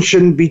 evolution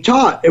shouldn't be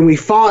taught, and we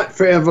fought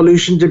for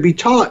evolution to be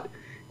taught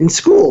in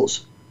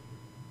schools.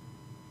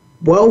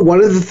 Well, one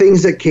of the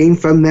things that came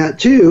from that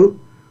too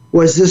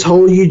was this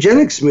whole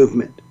eugenics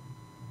movement.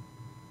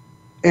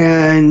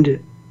 And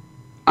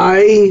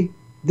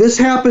this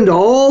happened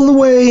all the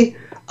way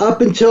up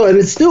until, and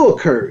it still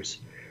occurs,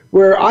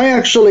 where I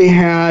actually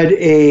had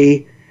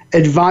a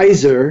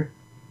advisor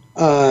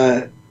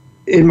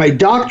in my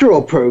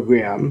doctoral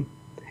program,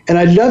 and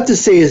I'd love to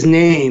say his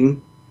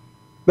name,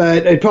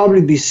 but I'd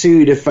probably be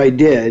sued if I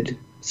did,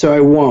 so I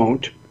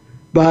won't.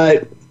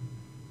 But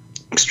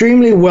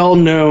extremely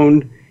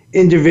well-known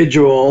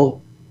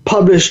individual,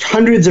 published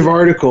hundreds of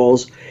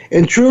articles,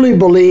 and truly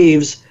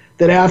believes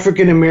that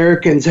African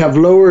Americans have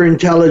lower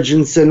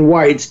intelligence than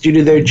whites due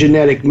to their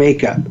genetic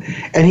makeup.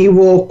 And he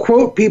will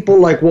quote people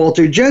like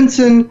Walter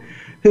Jensen,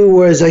 who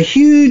was a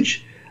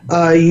huge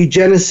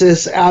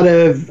eugenicist out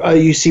of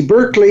UC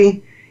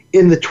Berkeley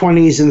in the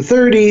 20s and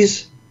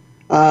 30s,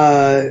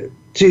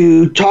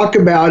 to talk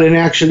about, and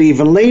actually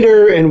even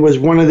later, and was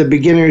one of the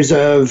beginners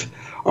of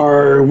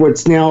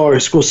what's now our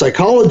school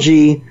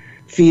psychology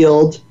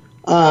field.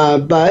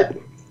 But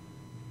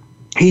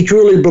he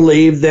truly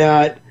believed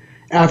that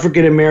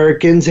African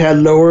Americans had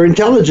lower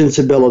intelligence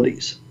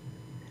abilities.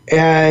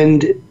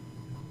 And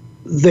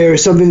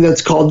there's something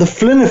that's called the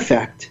Flynn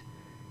effect.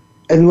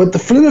 And what the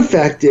Flynn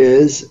effect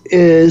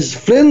is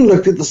Flynn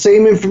looked at the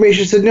same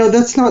information and said, no,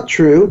 that's not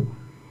true.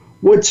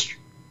 What's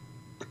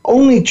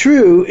only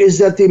true is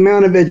that the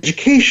amount of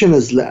education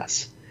is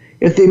less.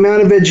 If the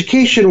amount of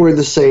education were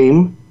the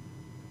same,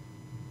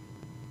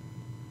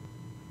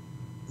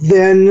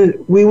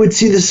 then we would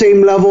see the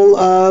same level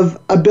of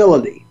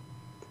ability.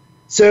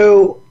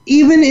 So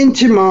even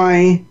into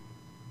my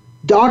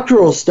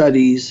doctoral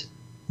studies,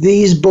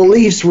 these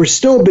beliefs were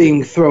still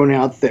being thrown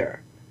out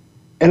there.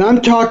 And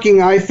I'm talking,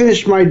 I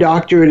finished my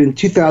doctorate in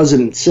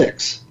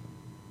 2006.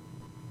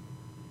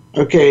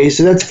 Okay,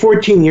 so that's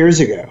 14 years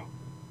ago.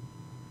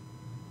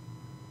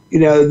 You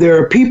know, there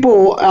are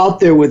people out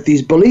there with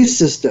these belief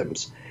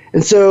systems.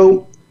 And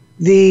so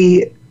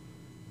there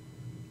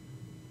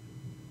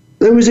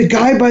was a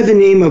guy by the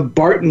name of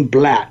Barton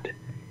Blatt.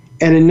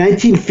 And in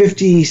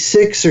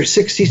 1956 or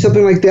 60,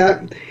 something like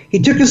that, he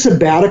took a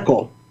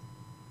sabbatical.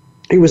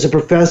 He was a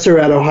professor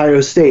at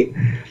Ohio State.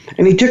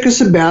 And he took a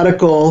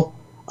sabbatical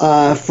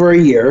for a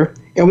year.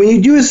 And when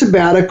you do a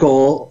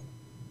sabbatical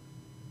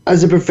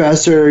as a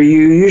professor,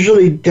 you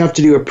usually have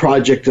to do a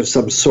project of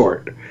some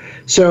sort.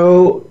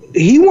 So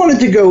he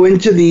wanted to go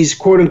into these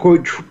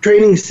quote-unquote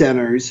training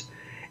centers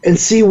and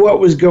see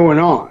what was going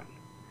on.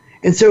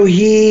 And so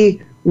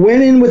he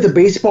went in with a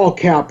baseball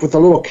cap with a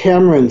little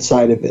camera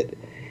inside of it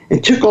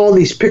and took all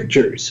these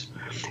pictures.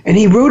 And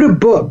he wrote a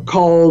book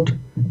called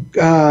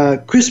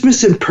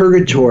Christmas in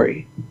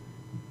Purgatory.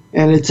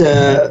 And it's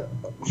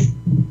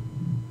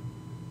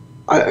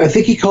I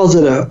think he calls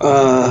it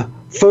a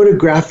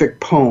photographic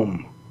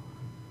poem.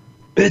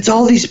 But it's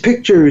all these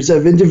pictures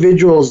of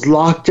individuals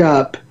locked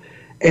up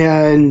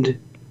and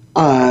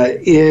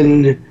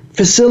in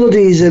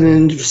facilities and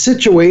in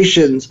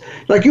situations.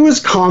 Like, it was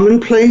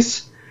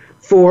commonplace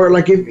for,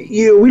 like, if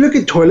we look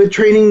at toilet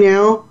training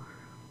now,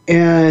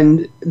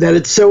 and that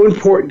it's so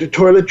important to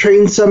toilet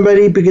train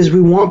somebody because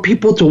we want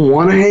people to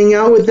want to hang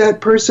out with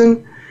that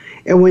person.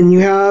 And when you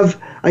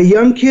have a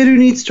young kid who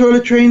needs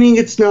toilet training,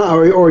 it's not,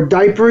 or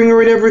diapering or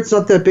whatever, it's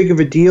not that big of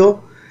a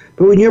deal.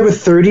 But when you have a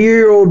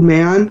 30-year-old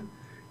man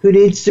who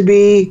needs to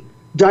be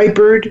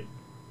diapered,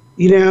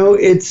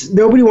 it's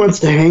nobody wants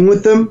to hang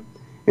with them.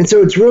 And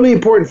so it's really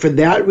important for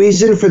that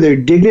reason, for their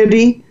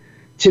dignity,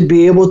 to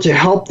be able to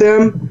help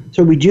them.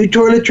 So we do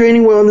toilet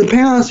training. Well, in the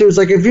past, it was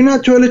like, if you're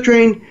not toilet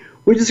trained,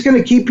 we're just going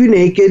to keep you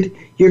naked.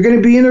 You're going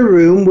to be in a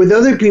room with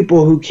other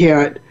people who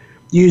can't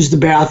use the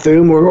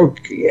bathroom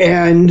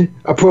and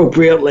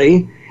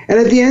appropriately. And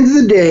at the end of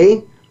the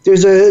day,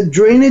 there's a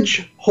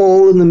drainage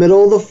hole in the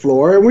middle of the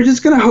floor, and we're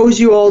just going to hose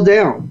you all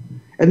down.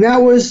 And that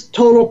was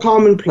total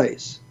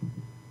commonplace.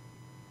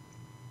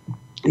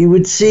 You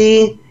would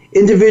see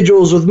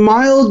individuals with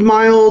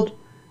mild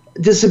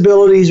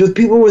disabilities, with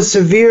people with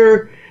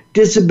severe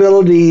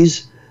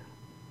disabilities,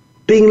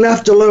 being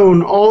left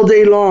alone all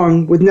day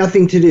long with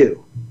nothing to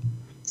do.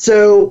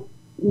 So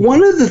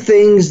one of the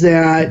things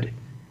that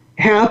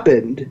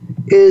happened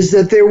is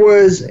that there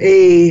was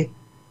a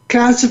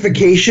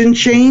classification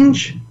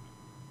change.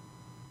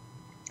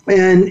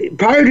 And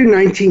prior to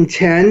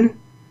 1910,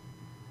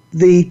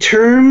 the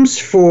terms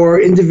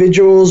for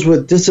individuals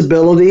with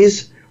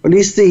disabilities, or at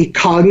least the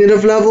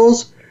cognitive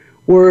levels,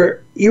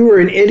 were you were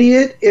an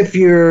idiot if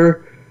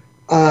your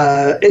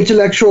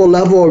intellectual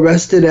level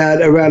rested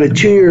at around a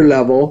 2-year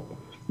level.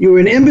 You were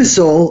an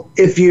imbecile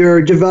if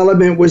your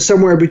development was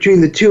somewhere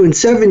between the 2 and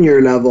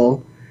 7-year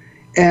level.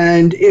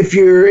 And if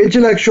your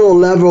intellectual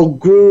level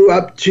grew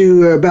up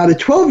to about a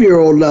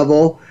 12-year-old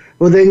level,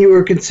 well, then you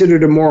were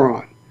considered a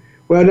moron.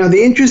 Well, now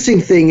the interesting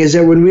thing is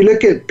that when we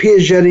look at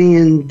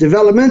Piagetian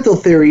developmental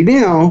theory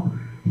now,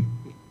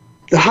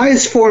 the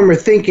highest form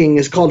of thinking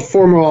is called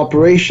formal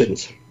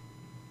operations.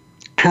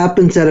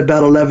 Happens at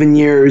about 11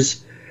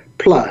 years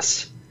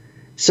plus.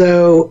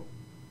 So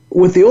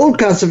with the old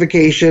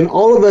classification,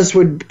 all of us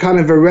would kind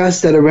of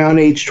arrest at around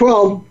age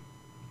 12,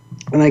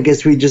 and I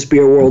guess we'd just be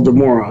a world of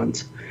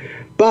morons.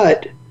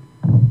 But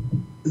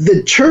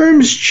the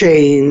terms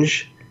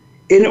change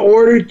in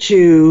order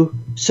to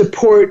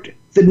support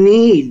the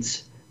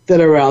needs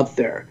that are out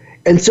there.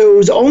 And so it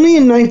was only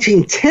in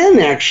 1910,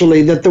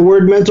 actually, that the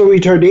word mental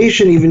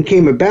retardation even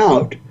came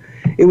about.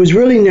 It was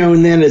really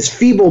known then as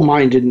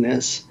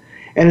feeble-mindedness,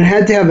 and it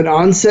had to have an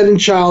onset in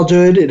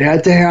childhood. It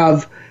had to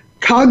have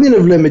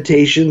cognitive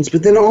limitations,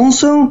 but then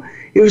also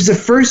it was the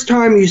first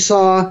time you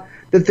saw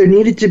that there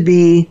needed to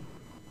be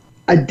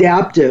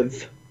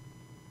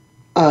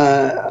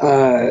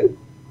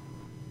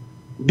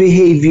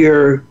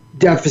behavior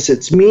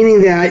deficits,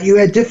 meaning that you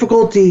had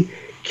difficulty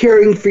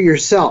caring for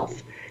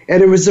yourself.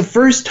 And it was the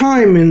first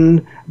time in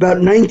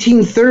about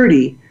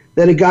 1930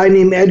 that a guy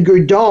named Edgar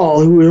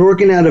Dahl, who was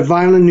working out of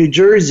Vineland, New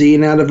Jersey,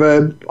 and out of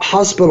a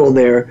hospital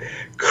there,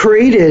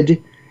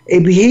 created a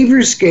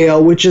behavior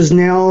scale, which is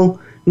now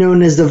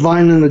known as the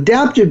Vineland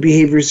Adaptive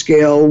Behavior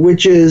Scale,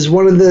 which is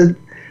one of the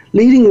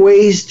leading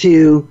ways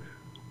to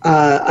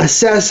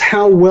assess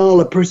how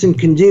well a person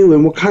can do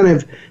and what kind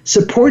of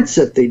supports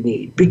that they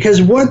need.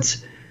 Because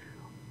what's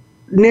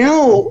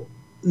now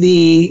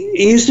it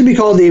used to be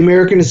called the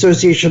American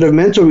Association of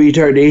Mental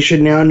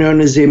Retardation, now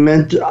known as the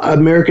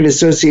American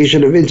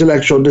Association of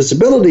Intellectual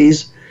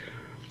Disabilities.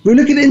 We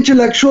look at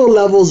intellectual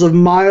levels of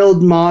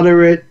mild,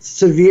 moderate,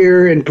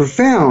 severe, and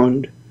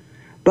profound.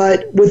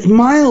 But with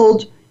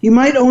mild, you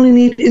might only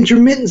need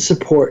intermittent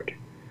support,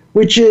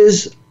 which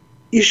is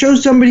you show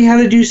somebody how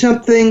to do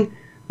something,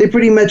 they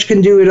pretty much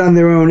can do it on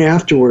their own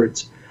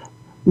afterwards.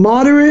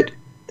 Moderate,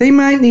 they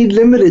might need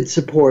limited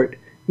support,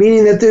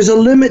 meaning that there's a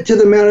limit to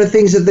the amount of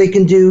things that they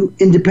can do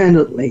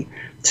independently.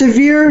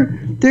 Severe,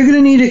 they're going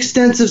to need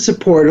extensive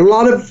support, a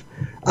lot of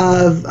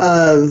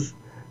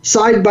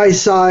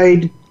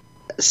side-by-side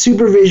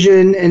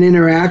supervision and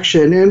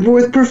interaction. And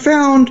with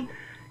profound,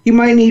 you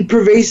might need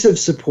pervasive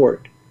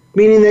support,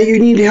 meaning that you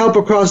need help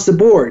across the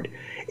board.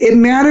 It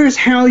matters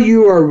how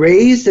you are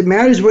raised. It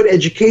matters what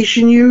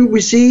education you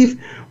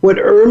receive, what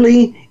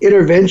early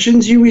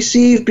interventions you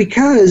receive,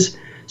 because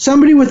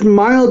somebody with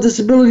mild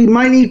disability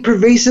might need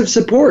pervasive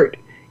support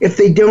if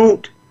they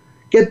don't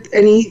get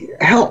any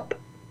help.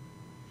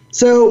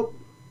 So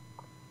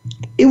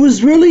it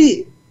was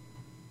really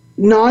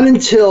not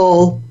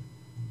until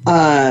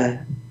the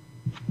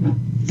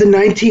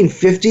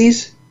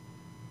 1950s.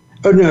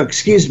 Oh, no,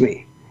 excuse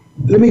me.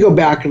 Let me go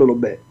back a little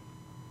bit.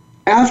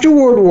 After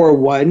World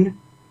War I,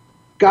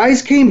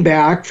 guys came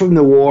back from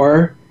the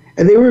war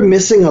and they were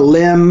missing a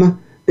limb.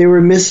 They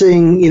were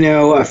missing,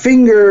 a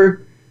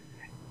finger.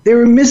 They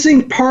were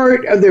missing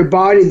part of their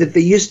body that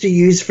they used to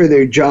use for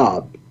their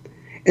job.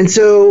 And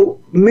so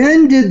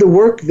men did the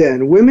work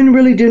then. Women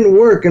really didn't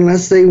work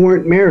unless they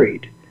weren't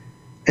married.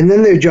 And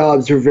then their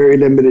jobs were very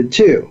limited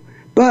too.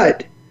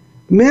 But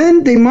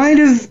men, they might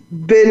have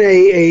been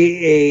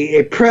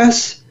a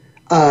press,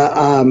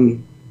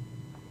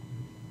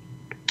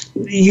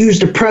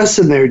 used a press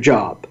in their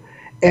job.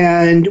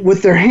 And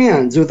with their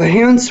hands, with a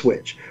hand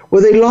switch.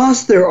 Well, they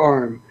lost their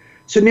arm.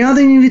 So now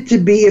they needed to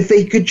be, if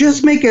they could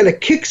just make it a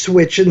kick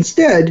switch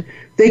instead,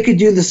 they could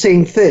do the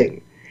same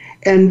thing.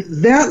 And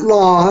that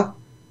law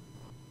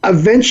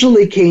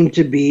eventually came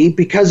to be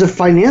because of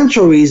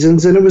financial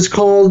reasons, and it was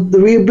called the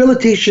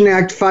Rehabilitation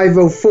Act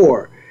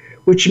 504,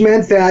 which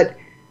meant that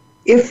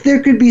if there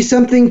could be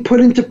something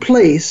put into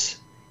place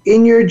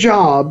in your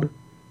job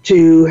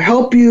to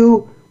help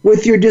you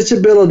with your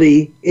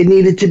disability, it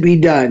needed to be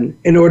done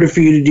in order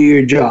for you to do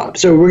your job.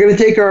 So we're going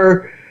to take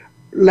our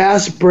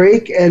last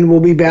break, and we'll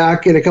be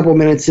back in a couple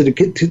minutes to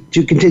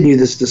continue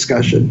this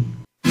discussion.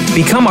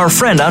 Become our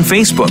friend on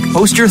Facebook.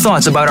 Post your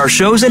thoughts about our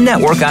shows and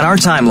network on our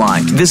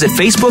timeline. Visit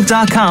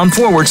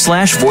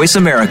facebook.com/Voice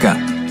America.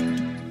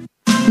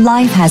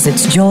 Life has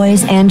its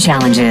joys and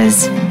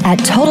challenges. At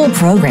Total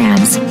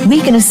Programs,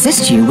 we can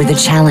assist you with the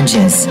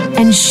challenges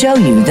and show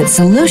you that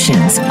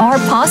solutions are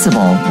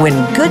possible when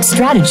good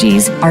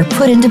strategies are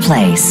put into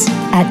place.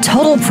 At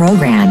Total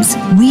Programs,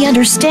 we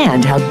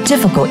understand how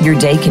difficult your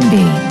day can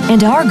be,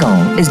 and our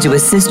goal is to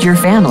assist your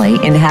family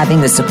in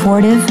having the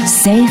supportive,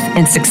 safe,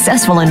 and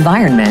successful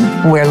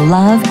environment where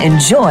love and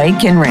joy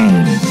can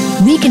reign.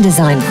 We can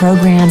design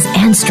programs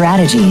and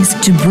strategies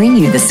to bring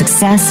you the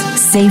success,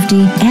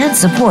 safety, and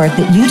support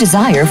that you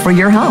desire for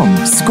your home,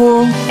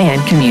 school,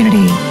 and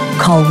community.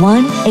 Call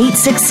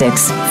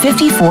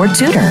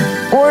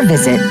 1-866-54-TUTOR or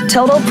visit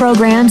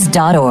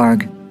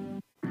totalprograms.org.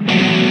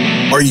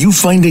 Are you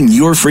finding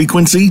your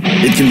frequency?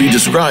 It can be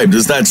described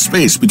as that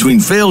space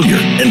between failure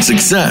and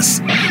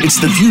success.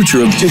 It's the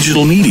future of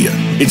digital media.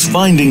 It's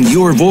finding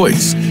your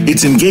voice.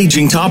 It's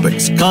engaging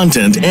topics,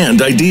 content, and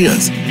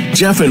ideas.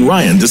 Jeff and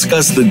Ryan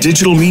discuss the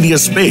digital media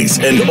space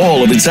and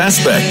all of its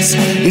aspects.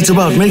 It's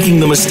about making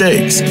the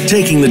mistakes,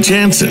 taking the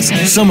chances,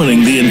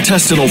 summoning the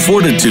intestinal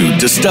fortitude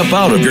to step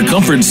out of your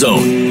comfort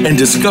zone, and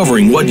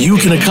discovering what you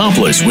can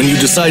accomplish when you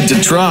decide to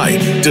try,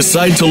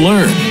 decide to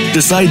learn,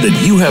 decide that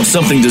you have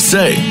something to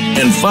say,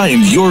 and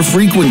find your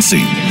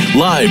frequency.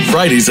 Live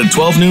Fridays at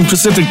 12 noon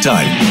Pacific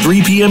Time,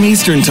 3 p.m.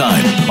 Eastern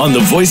Time on the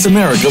Voice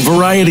America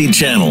Variety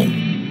Channel.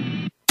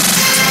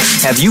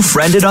 Have you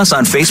friended us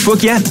on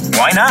Facebook yet?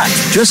 Why not?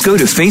 Just go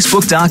to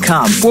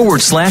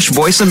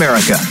facebook.com/Voice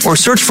America or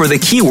search for the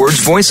keywords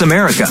Voice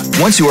America.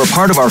 Once you are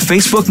part of our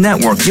Facebook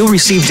network, you'll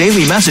receive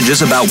daily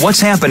messages about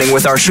what's happening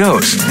with our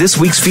shows, this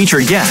week's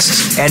featured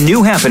guests, and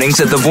new happenings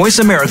at the Voice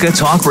America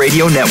Talk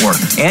Radio Network.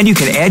 And you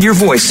can add your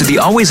voice to the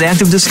always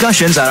active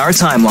discussions on our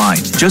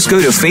timeline. Just go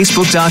to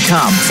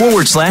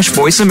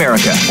facebook.com/Voice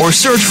America or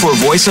search for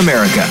Voice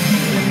America.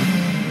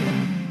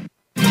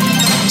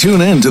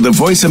 Tune in to the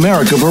Voice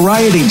America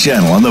Variety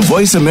channel on the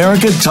Voice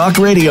America Talk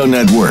Radio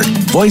Network.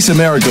 Voice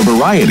America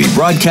Variety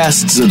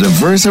broadcasts a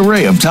diverse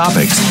array of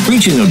topics,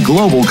 reaching a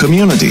global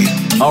community.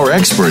 Our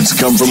experts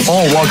come from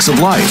all walks of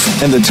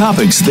life, and the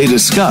topics they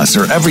discuss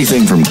are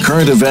everything from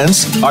current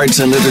events, arts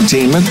and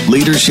entertainment,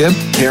 leadership,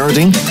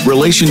 parenting,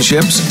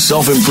 relationships,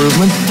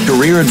 self-improvement,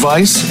 career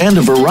advice, and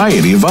a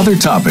variety of other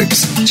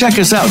topics. Check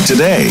us out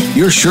today.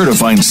 You're sure to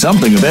find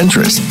something of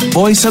interest.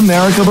 Voice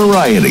America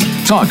Variety.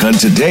 Talk on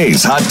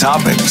today's hot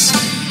topics.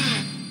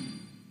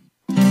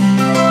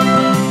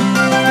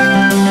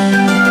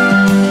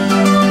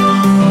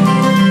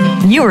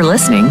 You are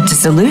listening to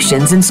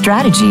Solutions and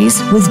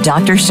Strategies with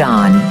Dr.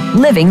 Sean,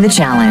 Living the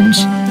Challenge.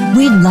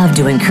 We'd love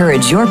to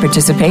encourage your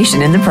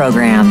participation in the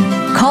program.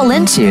 Call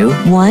into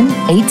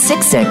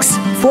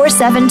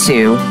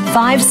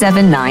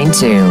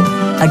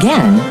 1-866-472-5792.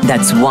 Again,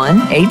 that's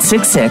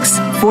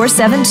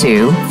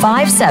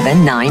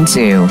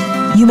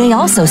 1-866-472-5792. You may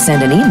also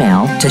send an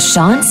email to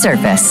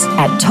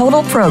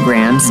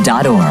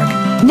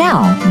seansurface@totalprograms.org.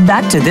 Now,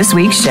 back to this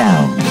week's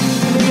show.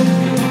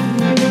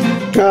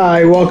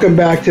 Hi, welcome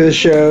back to the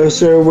show.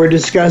 So we're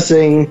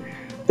discussing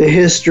the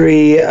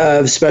history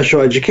of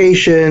special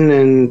education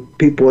and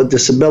people with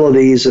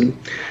disabilities. And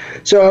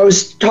so I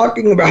was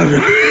talking about,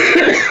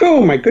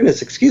 oh my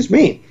goodness, excuse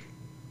me.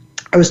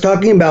 I was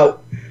talking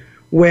about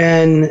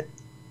when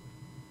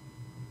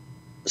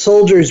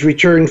soldiers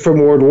returned from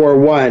World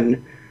War I,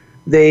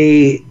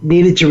 they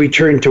needed to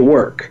return to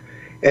work.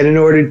 And in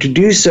order to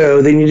do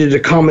so, they needed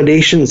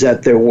accommodations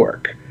at their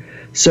work.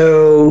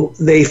 So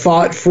they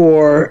fought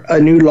for a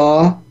new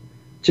law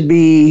to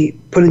be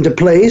put into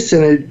place,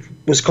 and it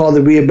was called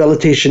the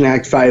Rehabilitation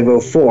Act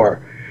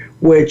 504,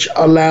 which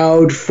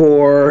allowed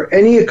for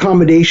any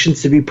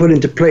accommodations to be put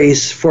into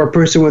place for a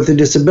person with a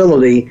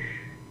disability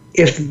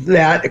if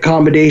that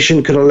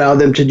accommodation could allow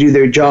them to do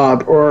their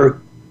job, or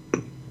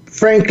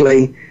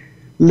frankly,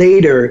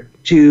 later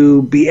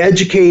to be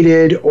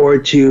educated or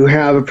to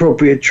have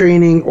appropriate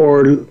training,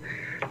 or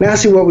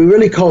lastly, what we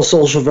really call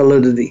social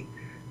validity,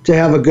 to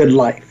have a good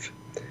life.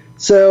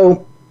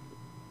 So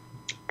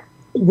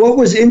what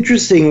was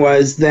interesting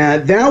was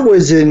that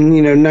was in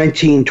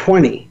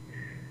 1920.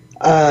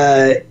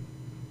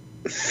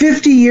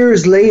 50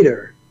 years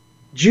later,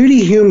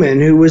 Judy Heumann,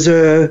 who was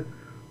a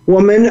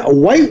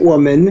white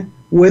woman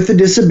with a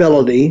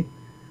disability,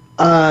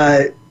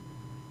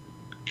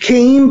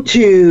 came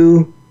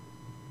to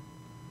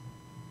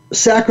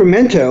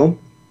Sacramento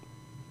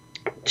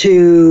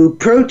to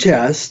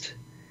protest,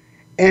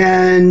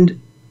 and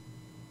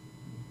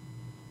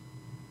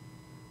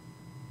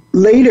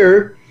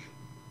later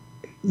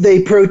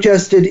they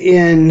protested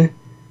in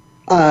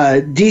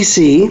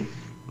D.C.,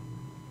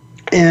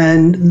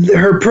 and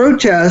her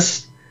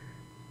protest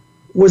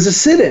was a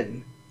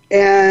sit-in,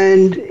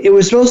 and it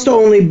was supposed to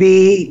only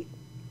be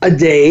a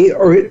day,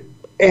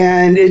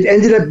 and it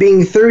ended up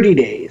being 30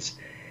 days.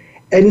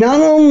 And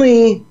not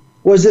only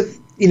was it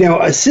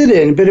a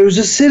sit-in, but it was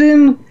a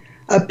sit-in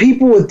of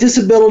people with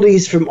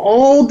disabilities from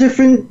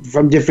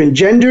different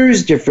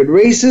genders, different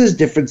races,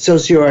 different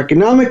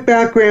socioeconomic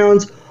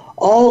backgrounds,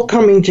 all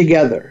coming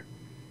together.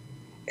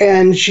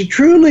 And she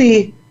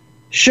truly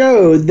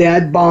showed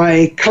that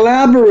by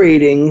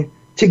collaborating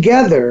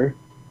together,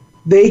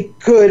 they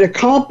could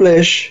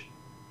accomplish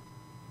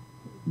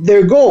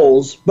their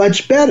goals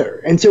much better.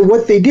 And so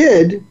what they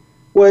did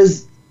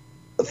was,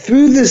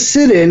 through this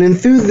sit-in and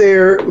through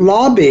their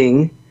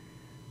lobbying,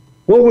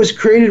 what was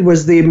created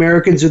was the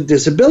Americans with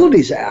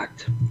Disabilities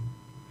Act.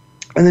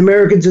 And the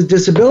Americans with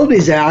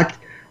Disabilities Act,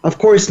 of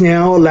course,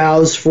 now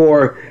allows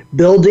for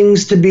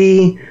buildings to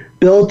be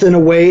built in a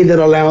way that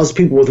allows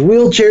people with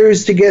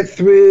wheelchairs to get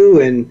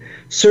through, and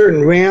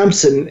certain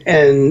ramps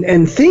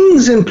and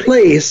things in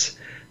place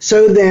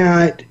so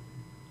that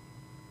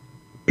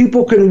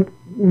people can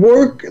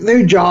work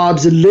their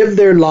jobs and live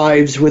their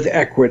lives with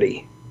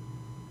equity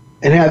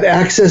and have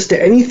access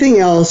to anything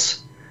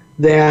else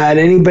that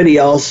anybody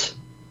else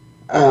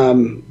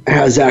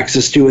has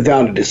access to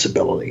without a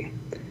disability.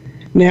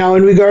 Now,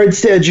 in regards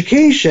to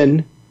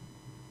education,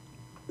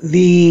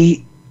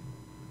 the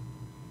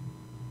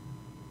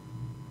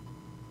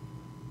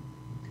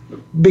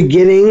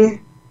beginning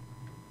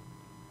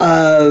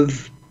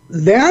of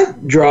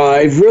that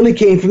drive really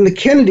came from the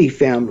Kennedy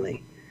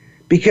family,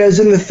 because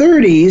in the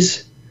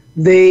 30s,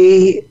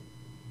 they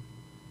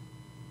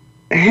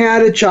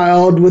had a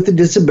child with a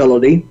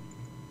disability.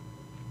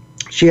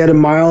 She had a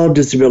mild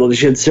disability.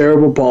 She had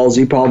cerebral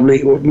palsy.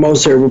 Probably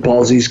most cerebral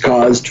palsy is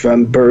caused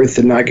from birth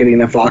and not getting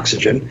enough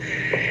oxygen.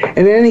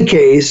 In any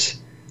case,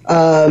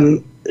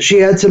 she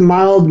had some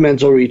mild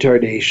mental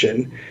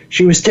retardation.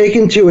 She was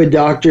taken to a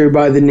doctor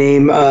by the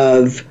name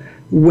of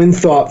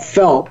Winthrop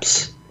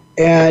Phelps,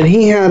 and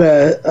he had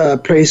a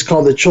place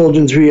called the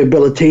Children's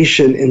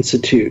Rehabilitation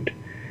Institute.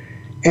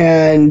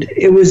 And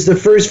it was the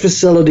first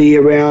facility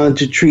around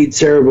to treat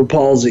cerebral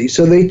palsy.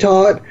 So they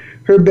taught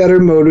her better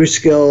motor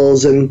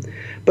skills,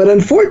 but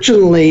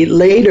unfortunately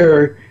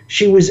later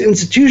she was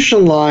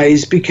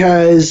institutionalized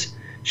because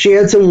she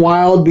had some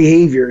wild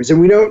behaviors, and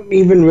we don't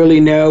even really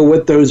know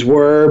what those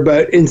were,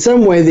 but in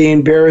some way they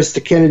embarrassed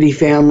the Kennedy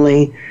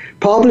family,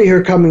 probably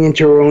her coming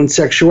into her own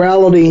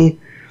sexuality,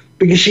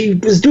 because she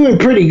was doing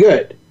pretty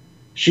good.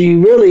 She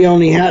really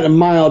only had a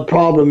mild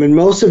problem, and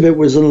most of it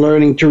was in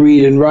learning to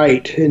read and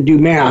write and do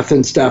math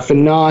and stuff,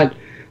 and not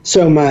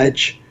so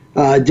much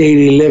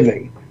daily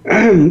living.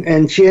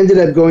 And she ended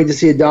up going to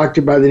see a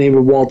doctor by the name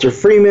of Walter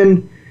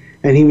Freeman,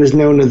 and he was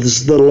known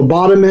as the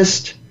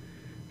lobotomist.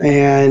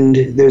 And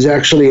there's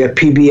actually a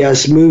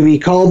PBS movie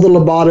called The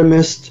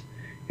Lobotomist,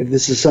 if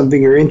this is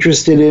something you're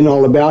interested in,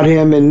 all about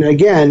him. And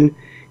again,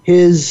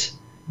 his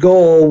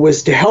goal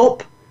was to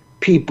help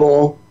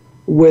people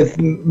with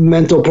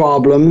mental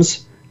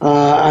problems.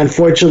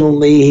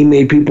 Unfortunately, he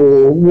made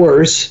people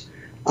worse,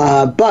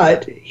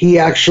 but he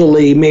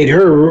actually made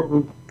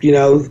her,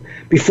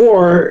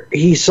 before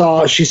she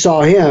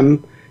saw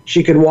him,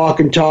 she could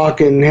walk and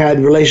talk and had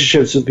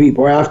relationships with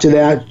people. After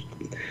that,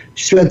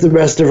 she spent the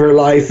rest of her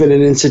life in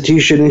an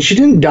institution, and she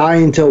didn't die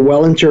until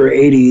well into her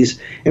 80s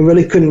and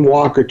really couldn't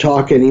walk or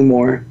talk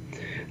anymore.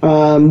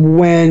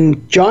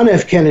 When John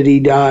F. Kennedy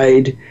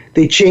died,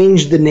 they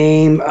changed the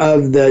name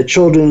of the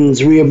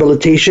Children's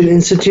Rehabilitation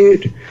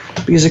Institute,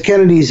 because the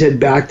Kennedys had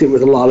backed it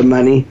with a lot of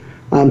money,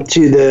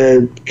 to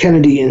the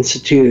Kennedy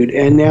Institute,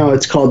 and now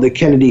it's called the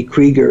Kennedy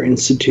Krieger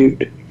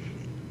Institute.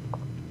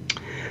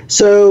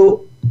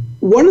 So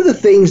one of the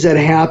things that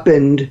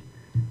happened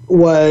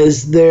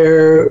was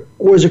there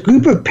was a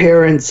group of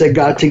parents that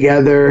got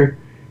together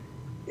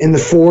in the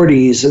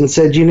 40s and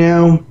said,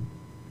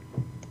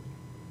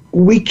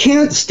 we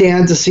can't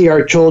stand to see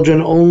our children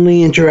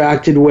only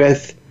interacted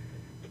with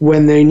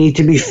when they need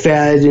to be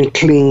fed and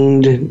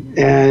cleaned,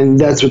 and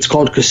that's what's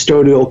called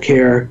custodial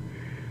care.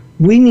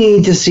 We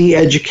need to see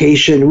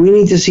education. We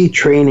need to see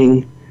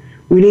training.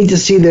 We need to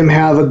see them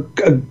have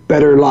a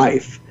better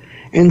life.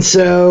 And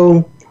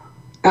so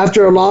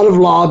after a lot of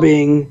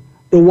lobbying,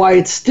 the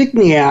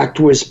Wyatt-Stickney Act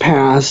was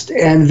passed,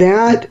 and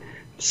that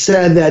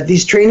said that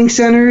these training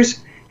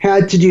centers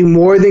had to do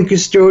more than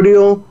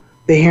custodial.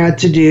 They had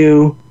to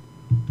do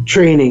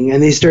training,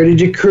 and they started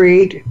to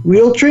create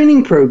real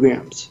training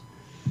programs.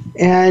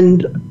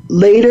 And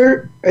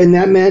later, and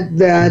that meant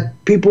that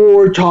people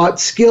were taught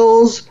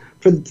skills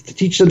to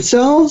teach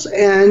themselves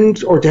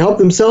or to help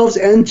themselves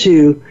and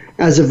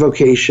as a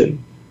vocation.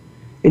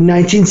 In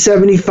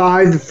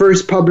 1975, the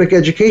first public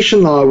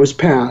education law was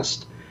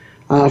passed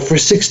for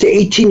 6 to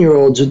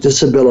 18-year-olds with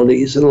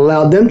disabilities and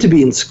allowed them to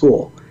be in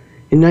school.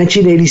 In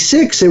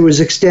 1986, it was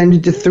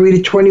extended to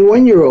 3 to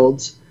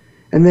 21-year-olds.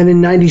 And then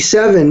in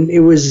 97, it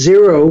was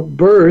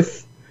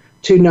birth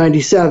to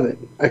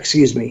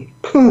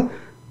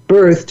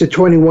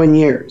 21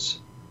 years.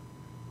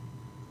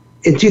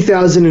 In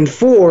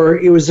 2004,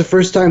 it was the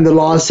first time the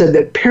law said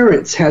that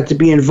parents had to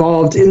be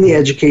involved in the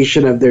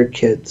education of their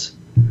kids.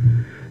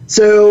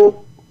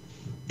 So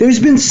there's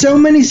been so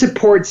many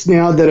supports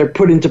now that are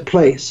put into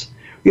place.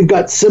 We've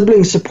got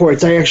sibling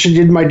supports. I actually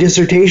did my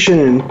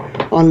dissertation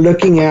on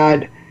looking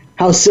at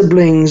how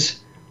siblings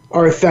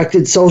are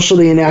affected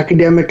socially and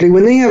academically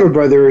when they have a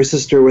brother or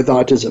sister with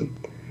autism.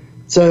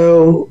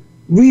 So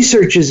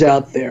research is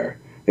out there.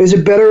 There's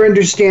a better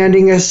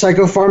understanding of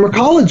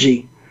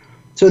psychopharmacology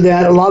so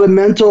that a lot of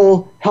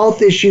mental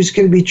health issues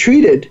can be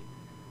treated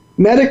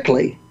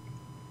medically.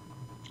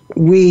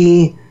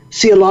 We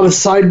see a lot of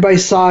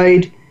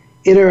side-by-side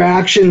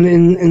interaction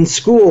in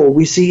school.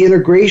 We see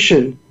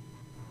integration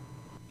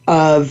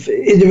of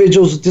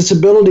individuals with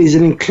disabilities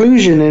and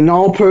inclusion in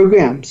all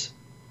programs.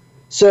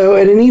 So,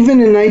 and even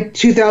in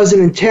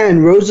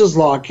 2010, Rosa's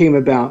Law came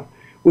about,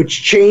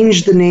 which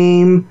changed the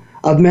name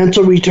of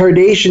mental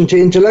retardation to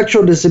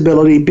intellectual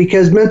disability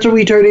because mental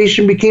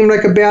retardation became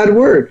like a bad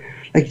word.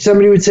 Like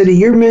somebody would say,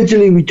 you're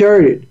mentally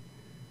retarded.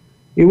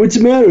 What's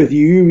the matter with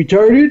you? You're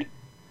retarded?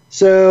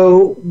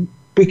 So,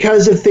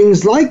 because of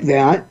things like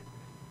that,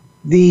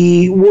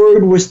 the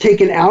word was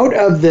taken out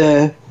of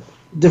the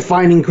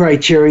defining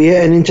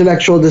criteria and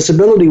intellectual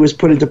disability was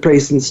put into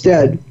place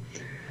instead.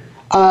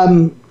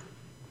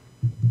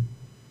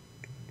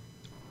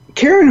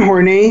 Karen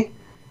Horney,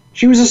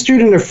 she was a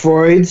student of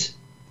Freud's,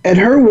 and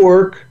her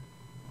work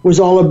was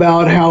all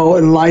about how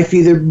in life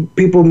either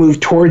people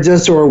move towards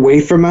us or away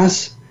from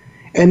us.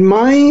 And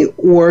my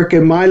work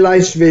and my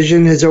life's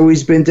vision has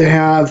always been to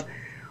have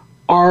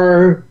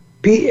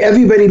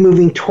everybody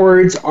moving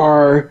towards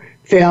our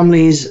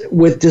families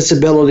with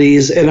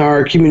disabilities and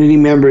our community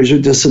members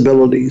with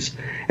disabilities.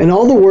 And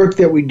all the work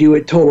that we do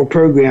at Total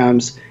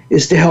Programs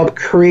is to help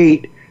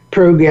create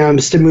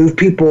programs to move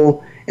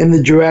people in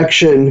the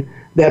direction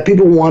that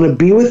people want to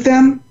be with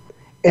them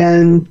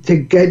and to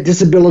get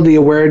disability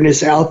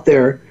awareness out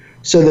there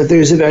so that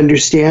there's an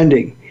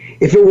understanding.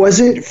 If it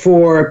wasn't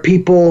for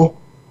people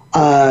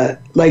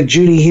like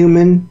Judy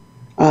Heumann,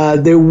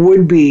 there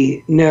would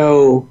be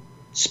no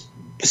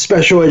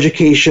special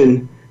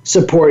education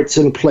supports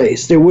in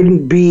place. There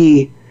wouldn't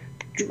be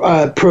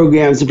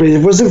programs in place.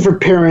 If it wasn't for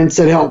parents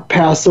that helped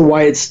pass the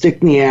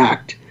Wyatt-Stickney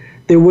Act,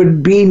 there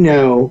would be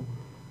no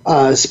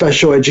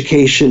special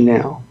education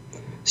now.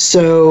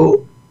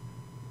 So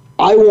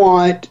I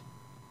want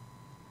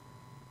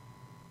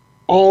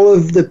all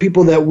of the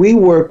people that we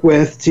work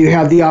with to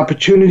have the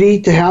opportunity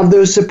to have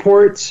those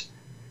supports.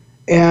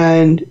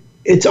 And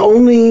it's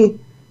only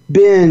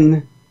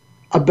been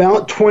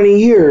about 20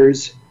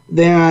 years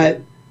that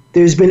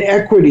there's been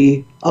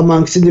equity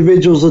amongst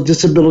individuals with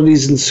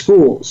disabilities in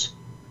schools.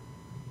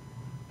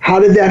 How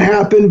did that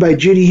happen? By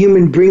Judy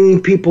Heumann bringing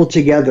people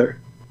together.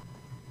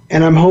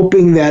 And I'm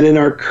hoping that in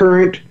our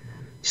current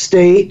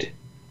state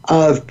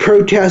of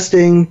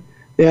protesting,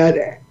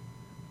 that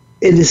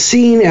it is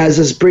seen as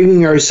us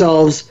bringing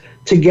ourselves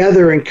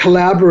together and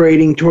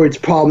collaborating towards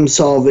problem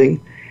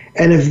solving.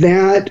 And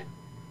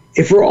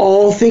if we're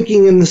all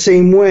thinking in the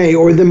same way,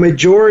 or the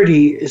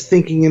majority is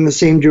thinking in the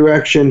same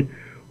direction,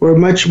 we're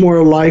much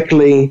more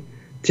likely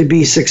to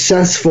be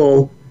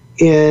successful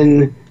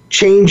in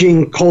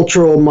changing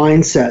cultural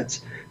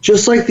mindsets.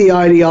 Just like the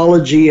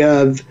ideology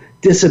of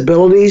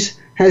disabilities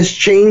has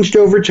changed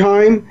over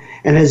time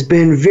and has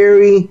been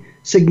very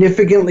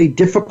significantly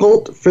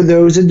difficult for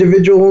those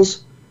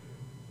individuals,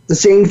 the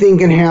same thing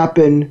can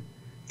happen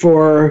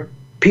for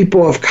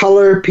people of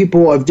color,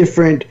 people of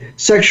different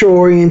sexual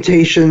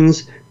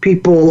orientations,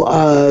 people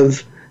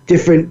of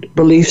different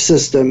belief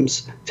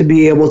systems, to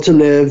be able to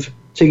live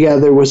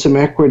together with some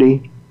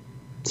equity.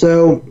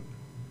 So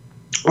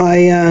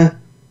I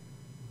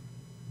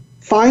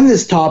find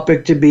this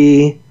topic to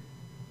be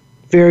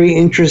very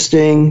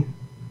interesting,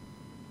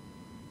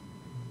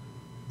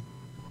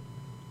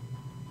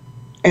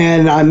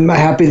 and I'm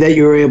happy that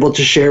you were able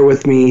to share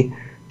with me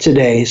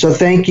today. So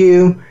thank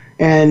you,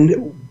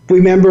 and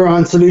remember,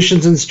 on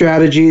Solutions and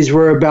Strategies,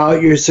 we're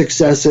about your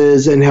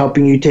successes and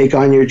helping you take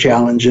on your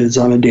challenges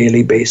on a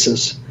daily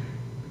basis.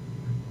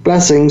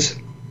 Blessings.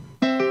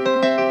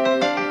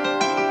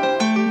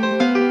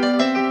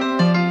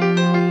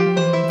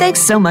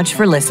 Thanks so much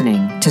for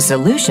listening to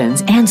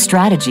Solutions and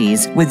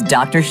Strategies with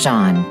Dr.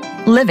 Sean,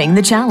 Living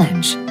the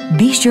Challenge.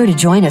 Be sure to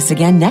join us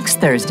again next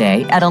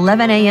Thursday at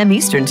 11 a.m.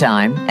 Eastern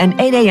Time and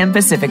 8 a.m.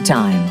 Pacific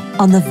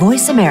Time on the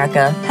Voice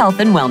America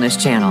Health and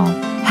Wellness Channel.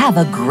 Have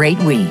a great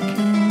week.